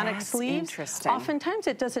dramatic sleeves, oftentimes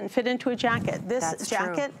it doesn't fit into a jacket. This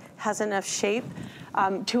jacket has enough shape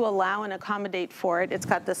to allow and accommodate for it. It's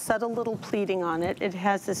got the subtle little pleating on it. It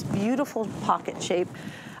has this beautiful pocket shape.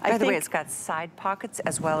 By the way, it's got side pockets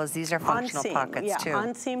as well as these are functional pockets too.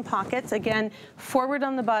 On-seam pockets. Again, forward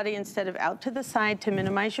on the body instead of out to the side to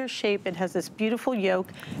minimize your shape. It has this beautiful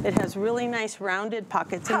yoke. It has really nice rounded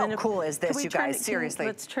pockets. How cool is this, you guys? Seriously.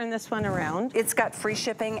 Let's turn this one around. It's got free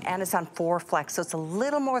shipping and it's on 4 flex, so it's a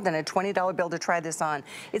little more than a $20 bill to try this on.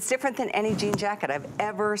 It's different than any jean jacket I've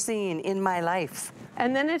ever seen in my life.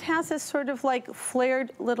 And then it has this sort of like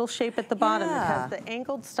flared little shape at the bottom. It has the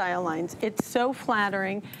angled style lines. It's so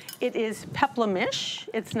flattering. It is peplumish.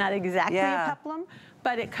 It's not exactly a peplum,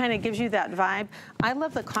 but it kind of gives you that vibe. I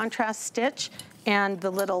love the contrast stitch and the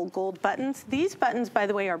little gold buttons. These buttons, by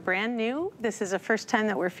the way, are brand new. This is the first time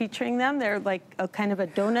that we're featuring them. They're like a kind of a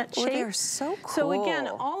donut shape. They're so cool. So again,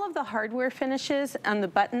 all of the hardware finishes and the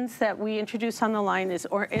buttons that we introduce on the line is,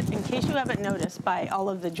 or in case you haven't noticed by all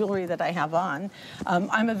of the jewelry that I have on,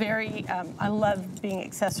 I love being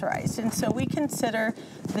accessorized. And so we consider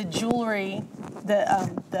the jewelry,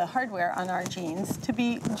 the hardware on our jeans to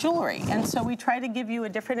be jewelry. And so we try to give you a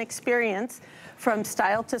different experience from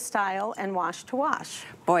style to style and wash to wash.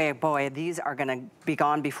 Boy, boy, these are gonna be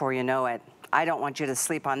gone before you know it. I don't want you to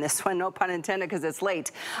sleep on this one, no pun intended, because it's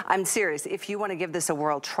late. I'm serious. If you want to give this a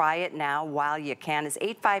whirl, try it now while you can. It's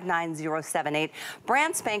 859078.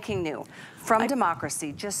 Brand spanking new from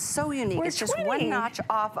Democracy. Just so unique. It's just one notch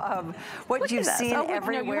off of what you've seen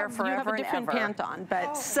everywhere forever and ever. You have a different pant on, but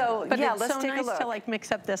yeah, it's let's so take nice a look. to like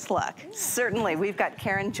mix up this look. Certainly. We've got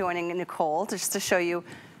Karen joining Nicole just to show you.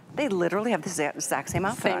 They literally have the exact same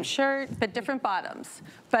outfit. Same shirt, but different bottoms.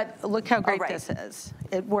 But look how great this is.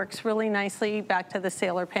 It works really nicely back to the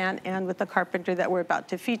sailor pant and with the carpenter that we're about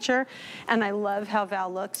to feature. And I love how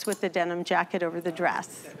Val looks with the denim jacket over the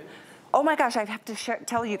dress. Oh my gosh, I have to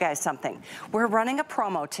tell you guys something. We're running a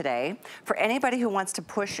promo today for anybody who wants to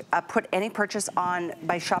put any purchase on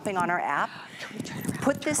by shopping on our app.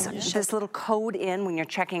 Put this little code in when you're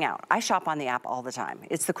checking out. I shop on the app all the time.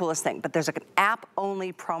 It's the coolest thing. But there's an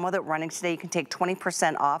app-only promo that we're running today. You can take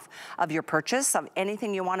 20% off of your purchase of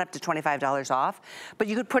anything you want, up to $25 off. But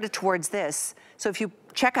you could put it towards this. So if you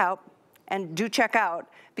check out, and do check out,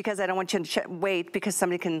 because I don't want you to wait, because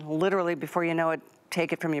somebody can literally, before you know it,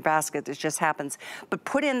 take it from your basket. It just happens. But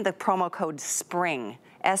put in the promo code SPRING,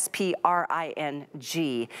 S-P-R-I-N-G,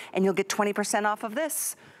 and you'll get 20% off of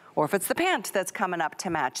this. Or if it's the pant that's coming up to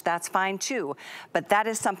match, that's fine too. But that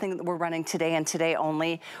is something that we're running today and today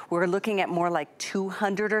only. We're looking at more like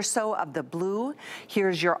 200 or so of the blue.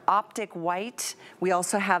 Here's your optic white. We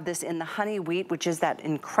also have this in the honey wheat, which is that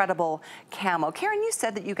incredible camo. Karen, you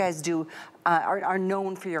said that you guys do are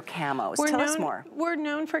known for your camos. Tell us more. We're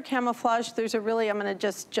known for camouflage. There's a really, I'm gonna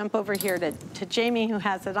just jump over here to Jamie who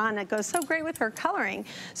has it on. It goes so great with her coloring.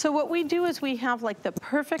 So what we do is we have like the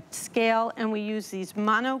perfect scale and we use these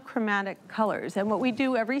monochromatic colors. And what we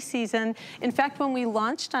do every season, in fact, when we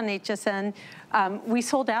launched on HSN, we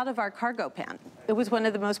sold out of our cargo pant. It was one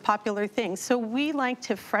of the most popular things. So we like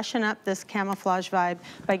to freshen up this camouflage vibe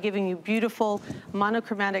by giving you beautiful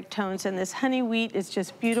monochromatic tones. And this honey wheat is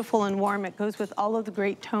just beautiful and warm. It goes with all of the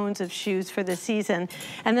great tones of shoes for the season.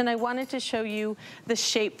 And then I wanted to show you the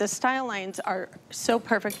shape. The style lines are so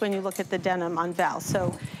perfect when you look at the denim on Val.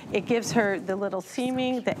 So it gives her the little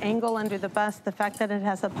seaming, the angle under the bust, the fact that it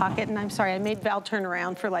has a pocket. And I'm sorry, I made Val turn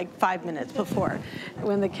around for like 5 minutes before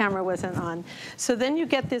when the camera wasn't on. So then you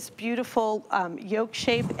get this beautiful yoke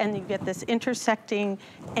shape and you get this intersecting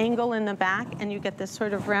angle in the back and you get this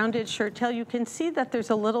sort of rounded shirt tail. You can see that there's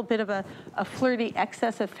a little bit of a flirty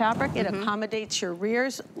excess of fabric. It accommodates your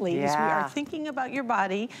rears. Ladies, we are thinking about your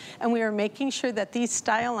body and we are making sure that these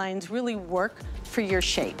style lines really work for your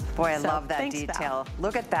shape. Boy, I love that detail. Val.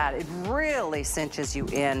 Look at that. It really cinches you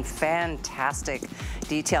in. Fantastic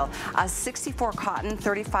detail. 64 cotton,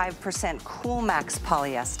 35% Cool Max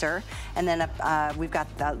polyester, and then we've got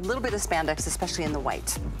a little bit of spandex, especially in the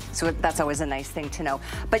white. So that's always a nice thing to know.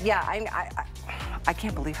 But yeah, I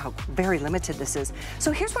can't believe how very limited this is.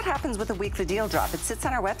 So here's what happens with a weekly deal drop. It sits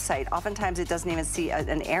on our website. Oftentimes it doesn't even see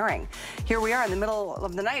an airing. Here we are in the middle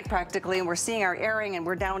of the night practically, and we're seeing our airing, and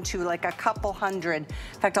we're down to like a couple hundred,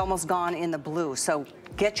 in fact, almost gone in the blue. So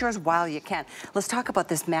get yours while you can. Let's talk about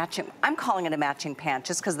this matching. I'm calling it a matching pant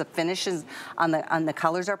just because the finishes on the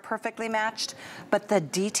colors are perfectly matched. But the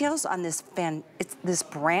details on this it's this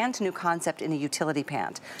brand new concept in a utility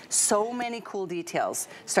pant. So many cool details,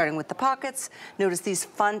 starting with the pockets. Notice these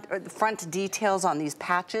front details on these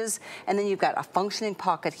patches. And then you've got a functioning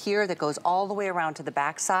pocket here that goes all the way around to the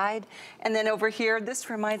back side. And then over here, this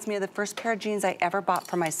reminds me of the first pair of jeans I ever bought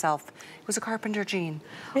for myself. It was a carpenter jean.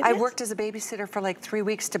 I worked as a babysitter for like 3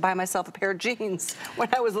 weeks to buy myself a pair of jeans when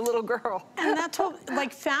I was a little girl. And that's what,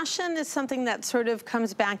 like, fashion is something that sort of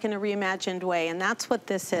comes back in a reimagined way, and that's what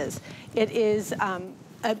this is. It is an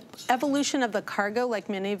evolution of the cargo, like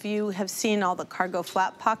many of you have seen all the cargo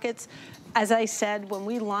flat pockets. As I said, when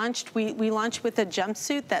we launched, we launched with a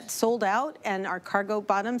jumpsuit that sold out and our cargo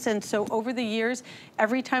bottoms. And so over the years,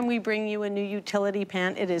 every time we bring you a new utility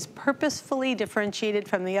pant, it is purposefully differentiated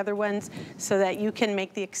from the other ones so that you can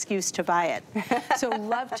make the excuse to buy it. So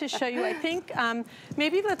love to show you. I think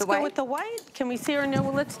maybe let's go with the white. Can we see or no?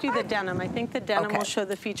 Well, let's do the denim. I think the denim will show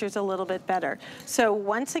the features a little bit better. So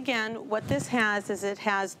once again, what this has is it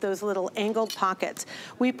has those little angled pockets.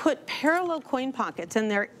 We put parallel coin pockets and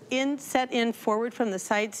they're set in forward from the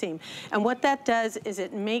side seam. And what that does is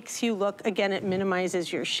it makes you look, again, it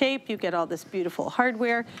minimizes your shape. You get all this beautiful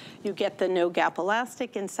hardware. You get the no gap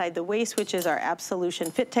elastic inside the waist, which is our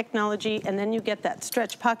Absolution Fit technology. And then you get that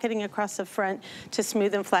stretch pocketing across the front to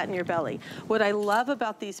smooth and flatten your belly. What I love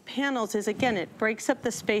about these panels is, again, it breaks up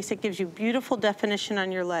the space. It gives you beautiful definition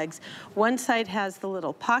on your legs. One side has the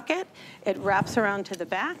little pocket. It wraps around to the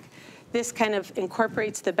back. This kind of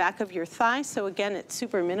incorporates the back of your thigh, so again, it's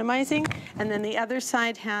super minimizing. And then the other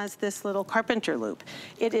side has this little carpenter loop.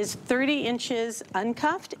 It is 30 inches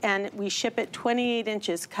uncuffed, and we ship it 28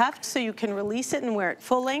 inches cuffed, so you can release it and wear it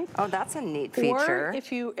full length. Oh, that's a neat feature. Or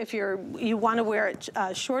if you want to wear it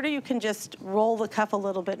shorter, you can just roll the cuff a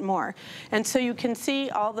little bit more. And so you can see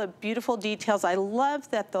all the beautiful details. I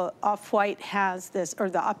love that the off-white has this, or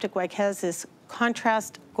the optic white has this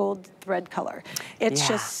contrast gold thread color. It's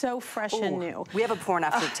just so fresh and new. We have a before and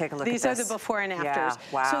after. Take a look at this. These are the before and afters.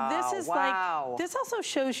 Yeah. Wow. So this is like, this also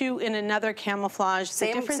shows you in another camouflage the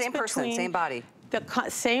difference same person, same body. The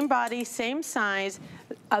same body, same size,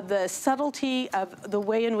 the subtlety of the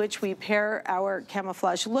way in which we pair our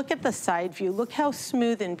camouflage. Look at the side view. Look how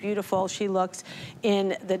smooth and beautiful she looks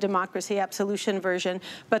in the Democracy Absolution version.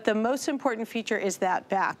 But the most important feature is that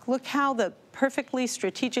back. Look how the perfectly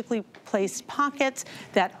strategically placed pockets,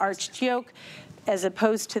 that arched yoke. as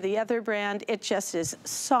opposed to the other brand. It just is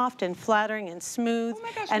soft and flattering and smooth. Oh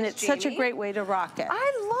my gosh, and Miss it's such a Jamie. great way to rock it.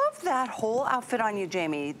 I love that whole outfit on you,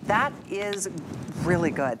 Jamie. That is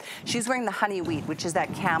really good. She's wearing the honey wheat, which is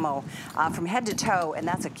that camo from head to toe, and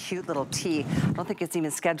that's a cute little tee. I don't think it's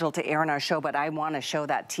even scheduled to air on our show, but I want to show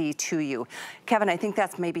that tee to you. Kevin, I think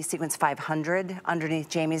that's maybe sequence 500 underneath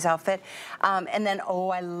Jamie's outfit. And then, oh,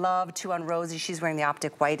 I love too on Rosie. She's wearing the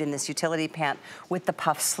optic white in this utility pant with the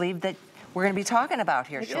puff sleeve that we're going to be talking about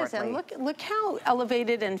here shortly. It is, and look how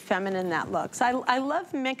elevated and feminine that looks. I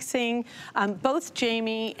love mixing. Both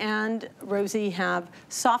Jamie and Rosie have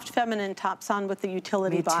soft feminine tops on with the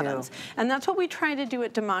utility bottoms. And that's what we try to do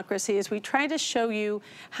at Democracy, is we try to show you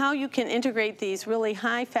how you can integrate these really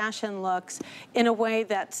high fashion looks in a way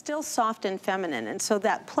that's still soft and feminine. And so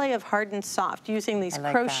that play of hard and soft, using these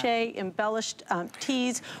crochet embellished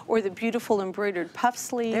tees or the beautiful embroidered puff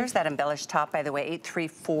sleeve. There's that embellished top, by the way,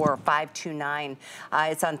 834-529.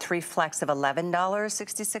 It's on 3 flex of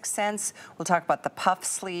 $11.66. We'll talk about the puff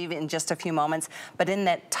sleeve in just a few moments. But in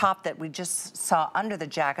that top that we just saw under the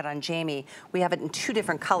jacket on Jamie, we have it in 2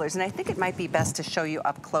 different colors. And I think it might be best to show you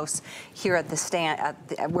up close here at the stand,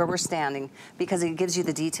 where we're standing, because it gives you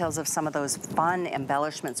the details of some of those fun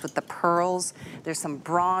embellishments with the pearls. There's some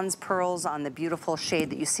bronze pearls on the beautiful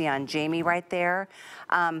shade that you see on Jamie right there.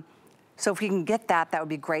 So if we can get that, that would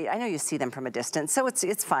be great. I know you see them from a distance, so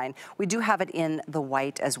it's fine. We do have it in the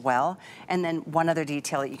white as well. And then one other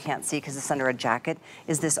detail that you can't see because it's under a jacket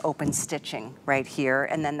is this open stitching right here.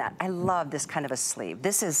 And then that, I love this kind of a sleeve.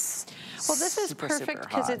 This is perfect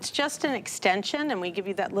because it's just an extension, and we give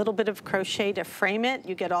you that little bit of crochet to frame it.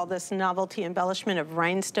 You get all this novelty embellishment of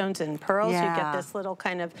rhinestones and pearls. You get this little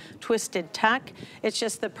kind of twisted tuck. It's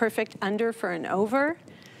just the perfect under for an over.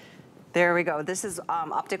 There we go. This is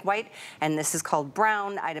optic white, and this is called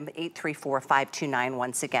brown, item 834-529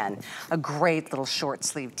 once again. A great little short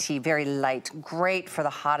sleeve tee, very light, great for the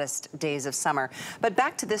hottest days of summer. But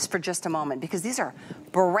back to this for just a moment, because these are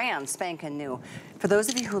brand spanking new. For those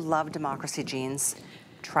of you who love Democracy jeans,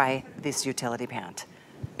 try this utility pant.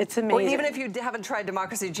 It's amazing. Well, even if you haven't tried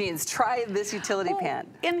Democracy jeans, try this utility pant.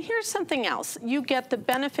 And here's something else. You get the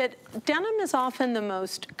benefit. Denim is often the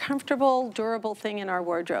most comfortable, durable thing in our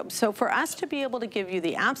wardrobe. So for us to be able to give you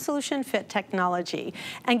the Absolution Fit technology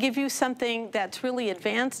and give you something that's really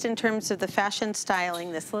advanced in terms of the fashion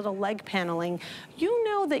styling, this little leg paneling, you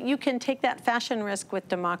know that you can take that fashion risk with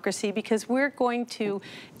Democracy, because we're going to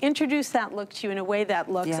introduce that look to you in a way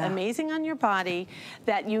that looks amazing on your body,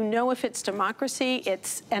 that you know if it's Democracy,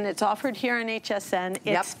 and it's offered here on HSN.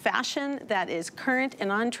 It's fashion that is current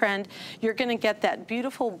and on trend. You're going to get that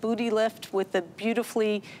beautiful booty lift with the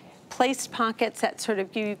beautifully placed pockets that sort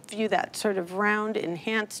of give you that sort of round,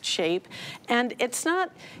 enhanced shape. And it's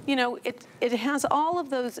not, you know, it has all of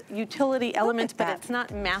those utility elements, but it's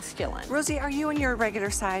not masculine. Rosie, are you in your regular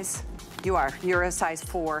size? You are. You're a size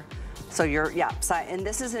 4. So you're, and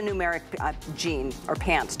this is a numeric jean or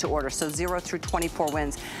pants to order. So 0 through 24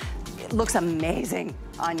 wins. It looks amazing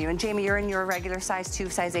on you. And Jamie, you're in your regular size too,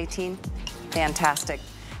 size 18? Fantastic.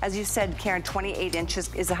 As you said, Karen, 28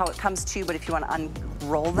 inches is how it comes to you, but if you want to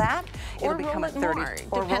unroll that, it'll become a 30. More,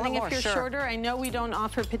 depending if you're shorter. I know we don't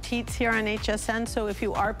offer petites here on HSN, so if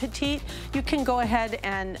you are petite, you can go ahead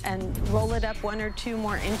and roll it up 1 or 2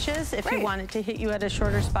 more inches if you want it to hit you at a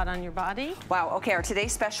shorter spot on your body. Wow, okay, our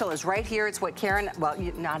today's special is right here. It's what Karen, well,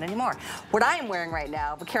 not anymore. What I am wearing right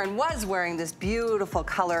now, but Karen was wearing this beautiful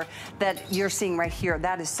color that you're seeing right here.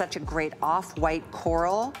 That is such a great off-white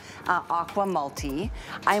coral aqua multi.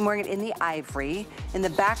 I'm wearing it in the ivory. In the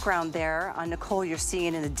background there, on Nicole, you're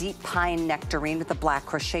seeing it in the deep pine nectarine with the black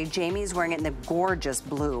crochet. Jamie's wearing it in the gorgeous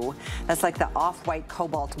blue. That's like the off-white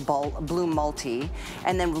cobalt blue multi.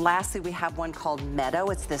 And then lastly, we have one called Meadow.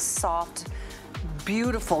 It's this soft,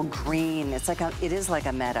 beautiful green. It's like it is like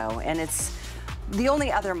a meadow, and it's the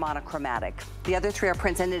only other monochromatic. The other 3 are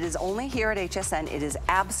prints, and it is only here at HSN. It is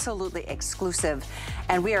absolutely exclusive,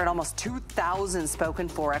 and we are at almost 2,000 spoken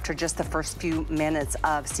for after just the first few minutes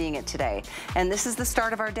of seeing it today. And this is the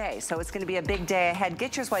start of our day, so it's gonna be a big day ahead.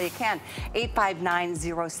 Get yours while you can.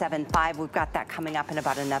 859-075. We've got that coming up in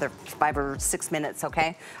about another 5 or 6 minutes,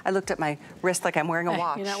 okay? I looked at my wrist like I'm wearing a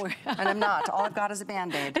watch, and I'm not. All I've got is a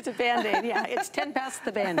Band-Aid. It's a Band-Aid, yeah. It's 10 past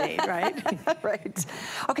the Band-Aid, right? Right.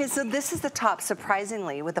 Okay, so this is the top,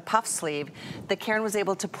 surprisingly, with the puff sleeve, that Karen was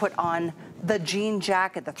able to put on the jean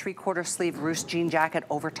jacket, the 3/4 sleeve Roost jean jacket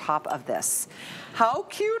over top of this. How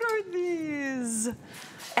cute are these?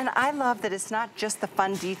 And I love that it's not just the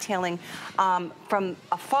fun detailing from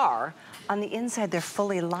afar. on the inside, they're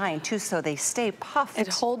fully lined too, so they stay puffed. It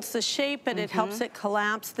holds the shape, and it helps it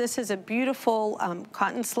collapse. This is a beautiful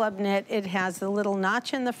cotton slub knit. It has the little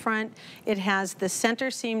notch in the front. It has the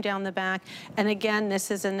center seam down the back. And again, this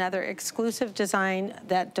is another exclusive design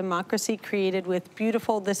that Democracy created with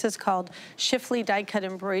beautiful, this is called Shifley die cut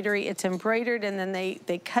embroidery. It's embroidered, and then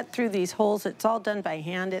they cut through these holes. It's all done by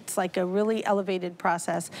hand. It's like a really elevated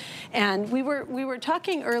process. And we were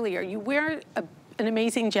talking earlier, you wear an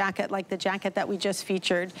amazing jacket like the jacket that we just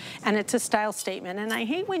featured, and it's a style statement. And I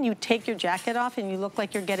hate when you take your jacket off and you look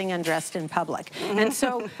like you're getting undressed in public. And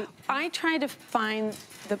so I try to find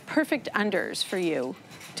the perfect unders for you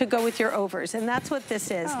to go with your overs, and that's what this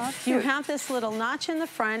is. Oh, you have this little notch in the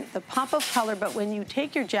front, the pop of color, but when you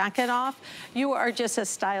take your jacket off, you are just a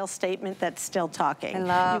style statement that's still talking. I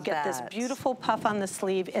love You get that. this beautiful puff on the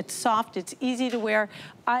sleeve. It's soft, it's easy to wear.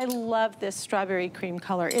 I love this strawberry cream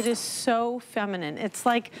color. It is so feminine. It's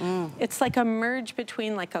like a merge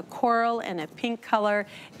between like a coral and a pink color.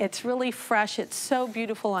 It's really fresh. It's so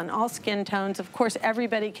beautiful on all skin tones. Of course,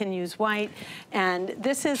 everybody can use white. And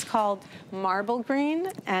this is called marble green.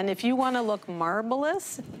 And if you want to look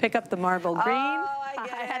marvelous, pick up the marble green. Oh,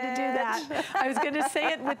 I had to do that. I was going to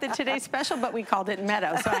say it with the Today Special, but we called it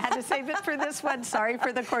Meadow, so I had to save it for this one. Sorry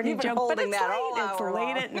for the corny joke, but it's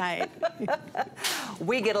late at night.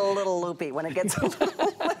 We get a little loopy when it gets a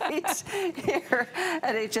little late here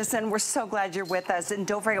at HSN. We're so glad you're with us. And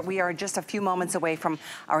don't forget, we are just a few moments away from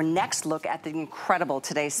our next look at the incredible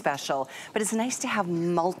Today Special. But it's nice to have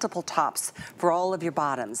multiple tops for all of your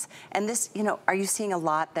bottoms. And this, you know, are you seeing a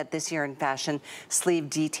lot that this year in fashion, sleeve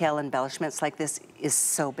detail embellishments like this is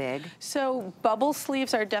so big? So bubble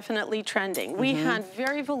sleeves are definitely trending. We had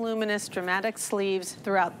very voluminous, dramatic sleeves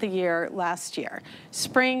throughout the year last year.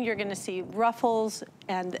 Spring, you're going to see ruffles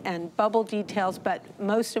and bubble details, but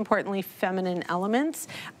most importantly, feminine elements.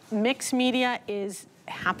 Mixed media is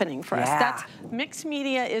happening for us. That's mixed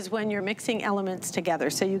media is when you're mixing elements together.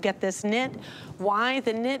 So you get this knit. Why?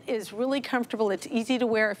 The knit is really comfortable. It's easy to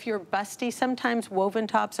wear if you're busty. Sometimes woven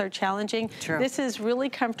tops are challenging. True. This is really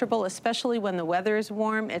comfortable, especially when the weather is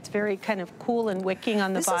warm. It's very kind of cool and wicking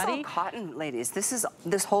on the body. This is all cotton, ladies.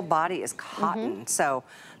 This whole body is cotton. So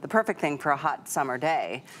the perfect thing for a hot summer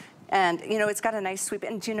day. And, you know, it's got a nice sweep.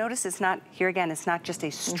 And do you notice it's not, here again, it's not just a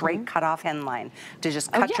straight cut-off hemline to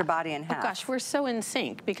just cut your body in half. Oh, gosh, we're so in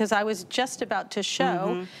sync because I was just about to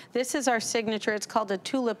show, this is our signature. It's called a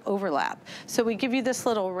tulip overlap. So we give you this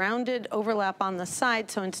little rounded overlap on the side.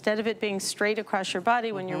 So instead of it being straight across your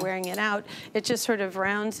body when you're wearing it out, it just sort of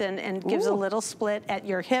rounds and gives a little split at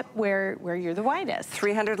your hip where you're the widest.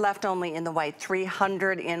 300 left only in the white,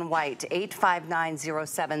 300 in white,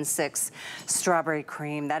 859076 strawberry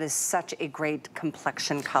cream. That is such a great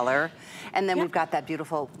complexion color. And then we've got that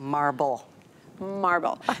beautiful marble.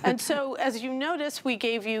 And so as you notice, we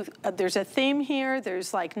gave you, there's a theme here.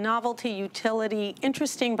 There's like novelty, utility,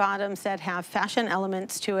 interesting bottoms that have fashion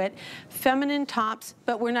elements to it, feminine tops,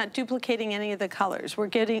 but we're not duplicating any of the colors. We're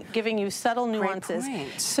giving you subtle nuances. Great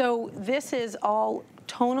point. So this is all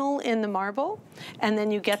tonal in the marble, and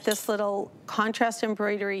then you get this little contrast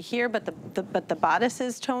embroidery here, but the bodice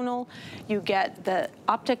is tonal. You get the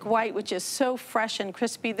optic white, which is so fresh and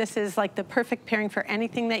crispy. This is like the perfect pairing for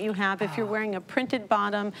anything that you have. If you're wearing a printed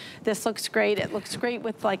bottom, this looks great. It looks great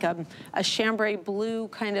with like a chambray blue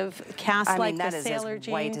kind of cast, like the sailor jean. That is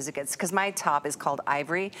as white as it gets, because my top is called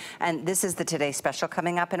Ivory, and this is the Today Special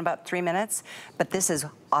coming up in about 3 minutes, but this is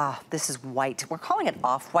white. We're calling it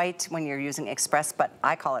off-white when you're using Express, but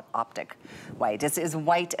I call it optic white. It's as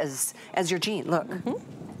white as your jean, look.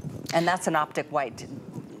 And that's an optic white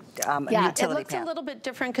utility it looks a little bit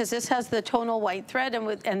different because this has the tonal white thread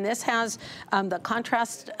and this has the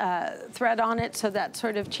contrast thread on it, so that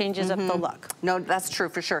sort of changes up the look. No, that's true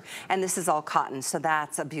for sure. And this is all cotton, so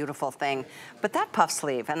that's a beautiful thing. But that puff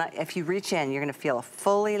sleeve, and if you reach in, you're going to feel a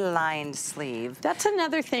fully lined sleeve. That's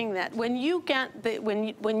another thing that when you get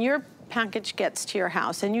when your package gets to your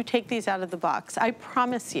house and you take these out of the box, I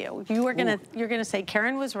promise you, you're gonna say,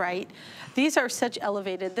 Karen was right. These are such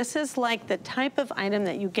elevated. This is like the type of item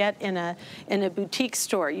that you get in a boutique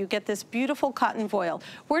store. You get this beautiful cotton voile.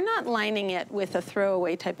 We're not lining it with a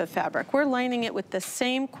throwaway type of fabric. We're lining it with the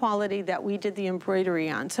same quality that we did the embroidery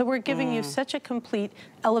on. So we're giving you such a complete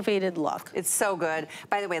elevated look. It's so good.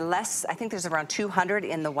 By the way, I think there's around 200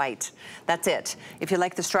 in the white. That's it. If you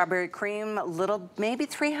like the strawberry cream, maybe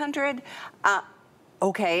 300.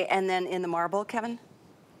 Okay, and then in the marble, Kevin,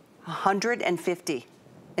 150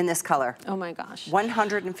 in this color. Oh my gosh.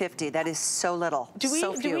 150, that is so little, Do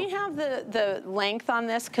we have the length on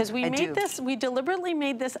this? Because we we deliberately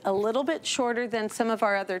made this a little bit shorter than some of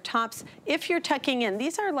our other tops. If you're tucking in,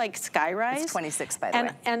 these are like sky rise. It's 26 by the way.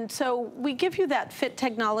 And so we give you that fit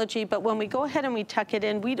technology, but when we go ahead and we tuck it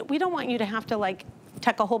in, we don't want you to have to like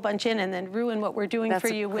tuck a whole bunch in and then ruin what we're doing for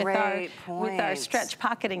you with our stretch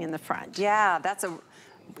pocketing in the front. Yeah, that's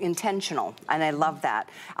intentional, and I love that.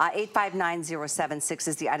 859076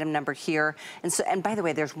 is the item number here. And by the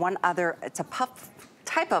way, there's one other, it's a puff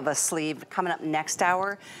type of a sleeve coming up next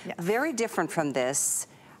hour. Yes. Very different from this.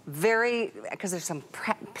 Because there's some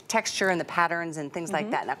texture in the patterns and things like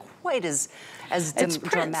that, not quite as it's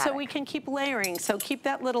print, dramatic. so we can keep layering. So keep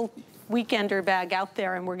that little weekender bag out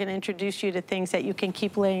there, and we're going to introduce you to things that you can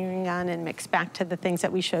keep layering on and mix back to the things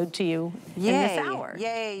that we showed to you in this hour.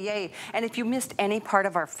 Yay, yay. And if you missed any part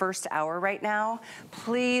of our first hour right now,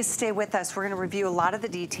 please stay with us. We're going to review a lot of the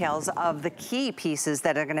details of the key pieces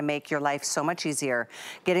that are going to make your life so much easier,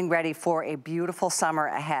 getting ready for a beautiful summer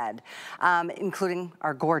ahead, including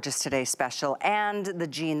our gorgeous Today special. And the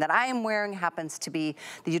jean that I am wearing happens to be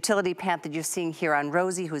the utility pant that you're seeing here on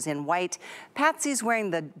Rosie, who's in white. Patsy's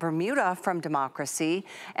wearing the Bermuda from Democracy,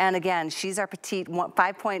 and again, she's our petite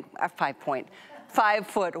 5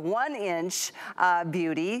 foot 1 inch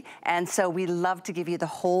beauty, and so we love to give you the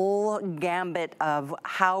whole gambit of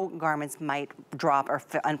how garments might drop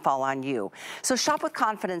and fall on you. So shop with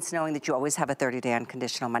confidence, knowing that you always have a 30-day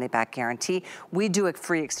unconditional money-back guarantee. We do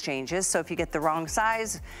free exchanges, so if you get the wrong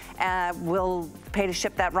size, we'll pay to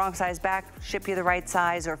ship that wrong size back, ship you the right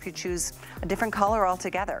size, or if you choose a different color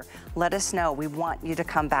altogether, let us know. We want you to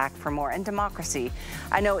come back for more. And Democracy,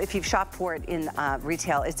 I know if you've shopped for it in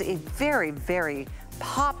retail, it's a very, very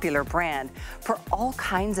popular brand for all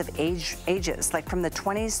kinds of ages, like from the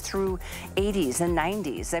 20s through 80s and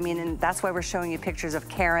 90s. I mean, and that's why we're showing you pictures of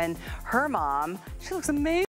Karen, her mom. She looks amazing.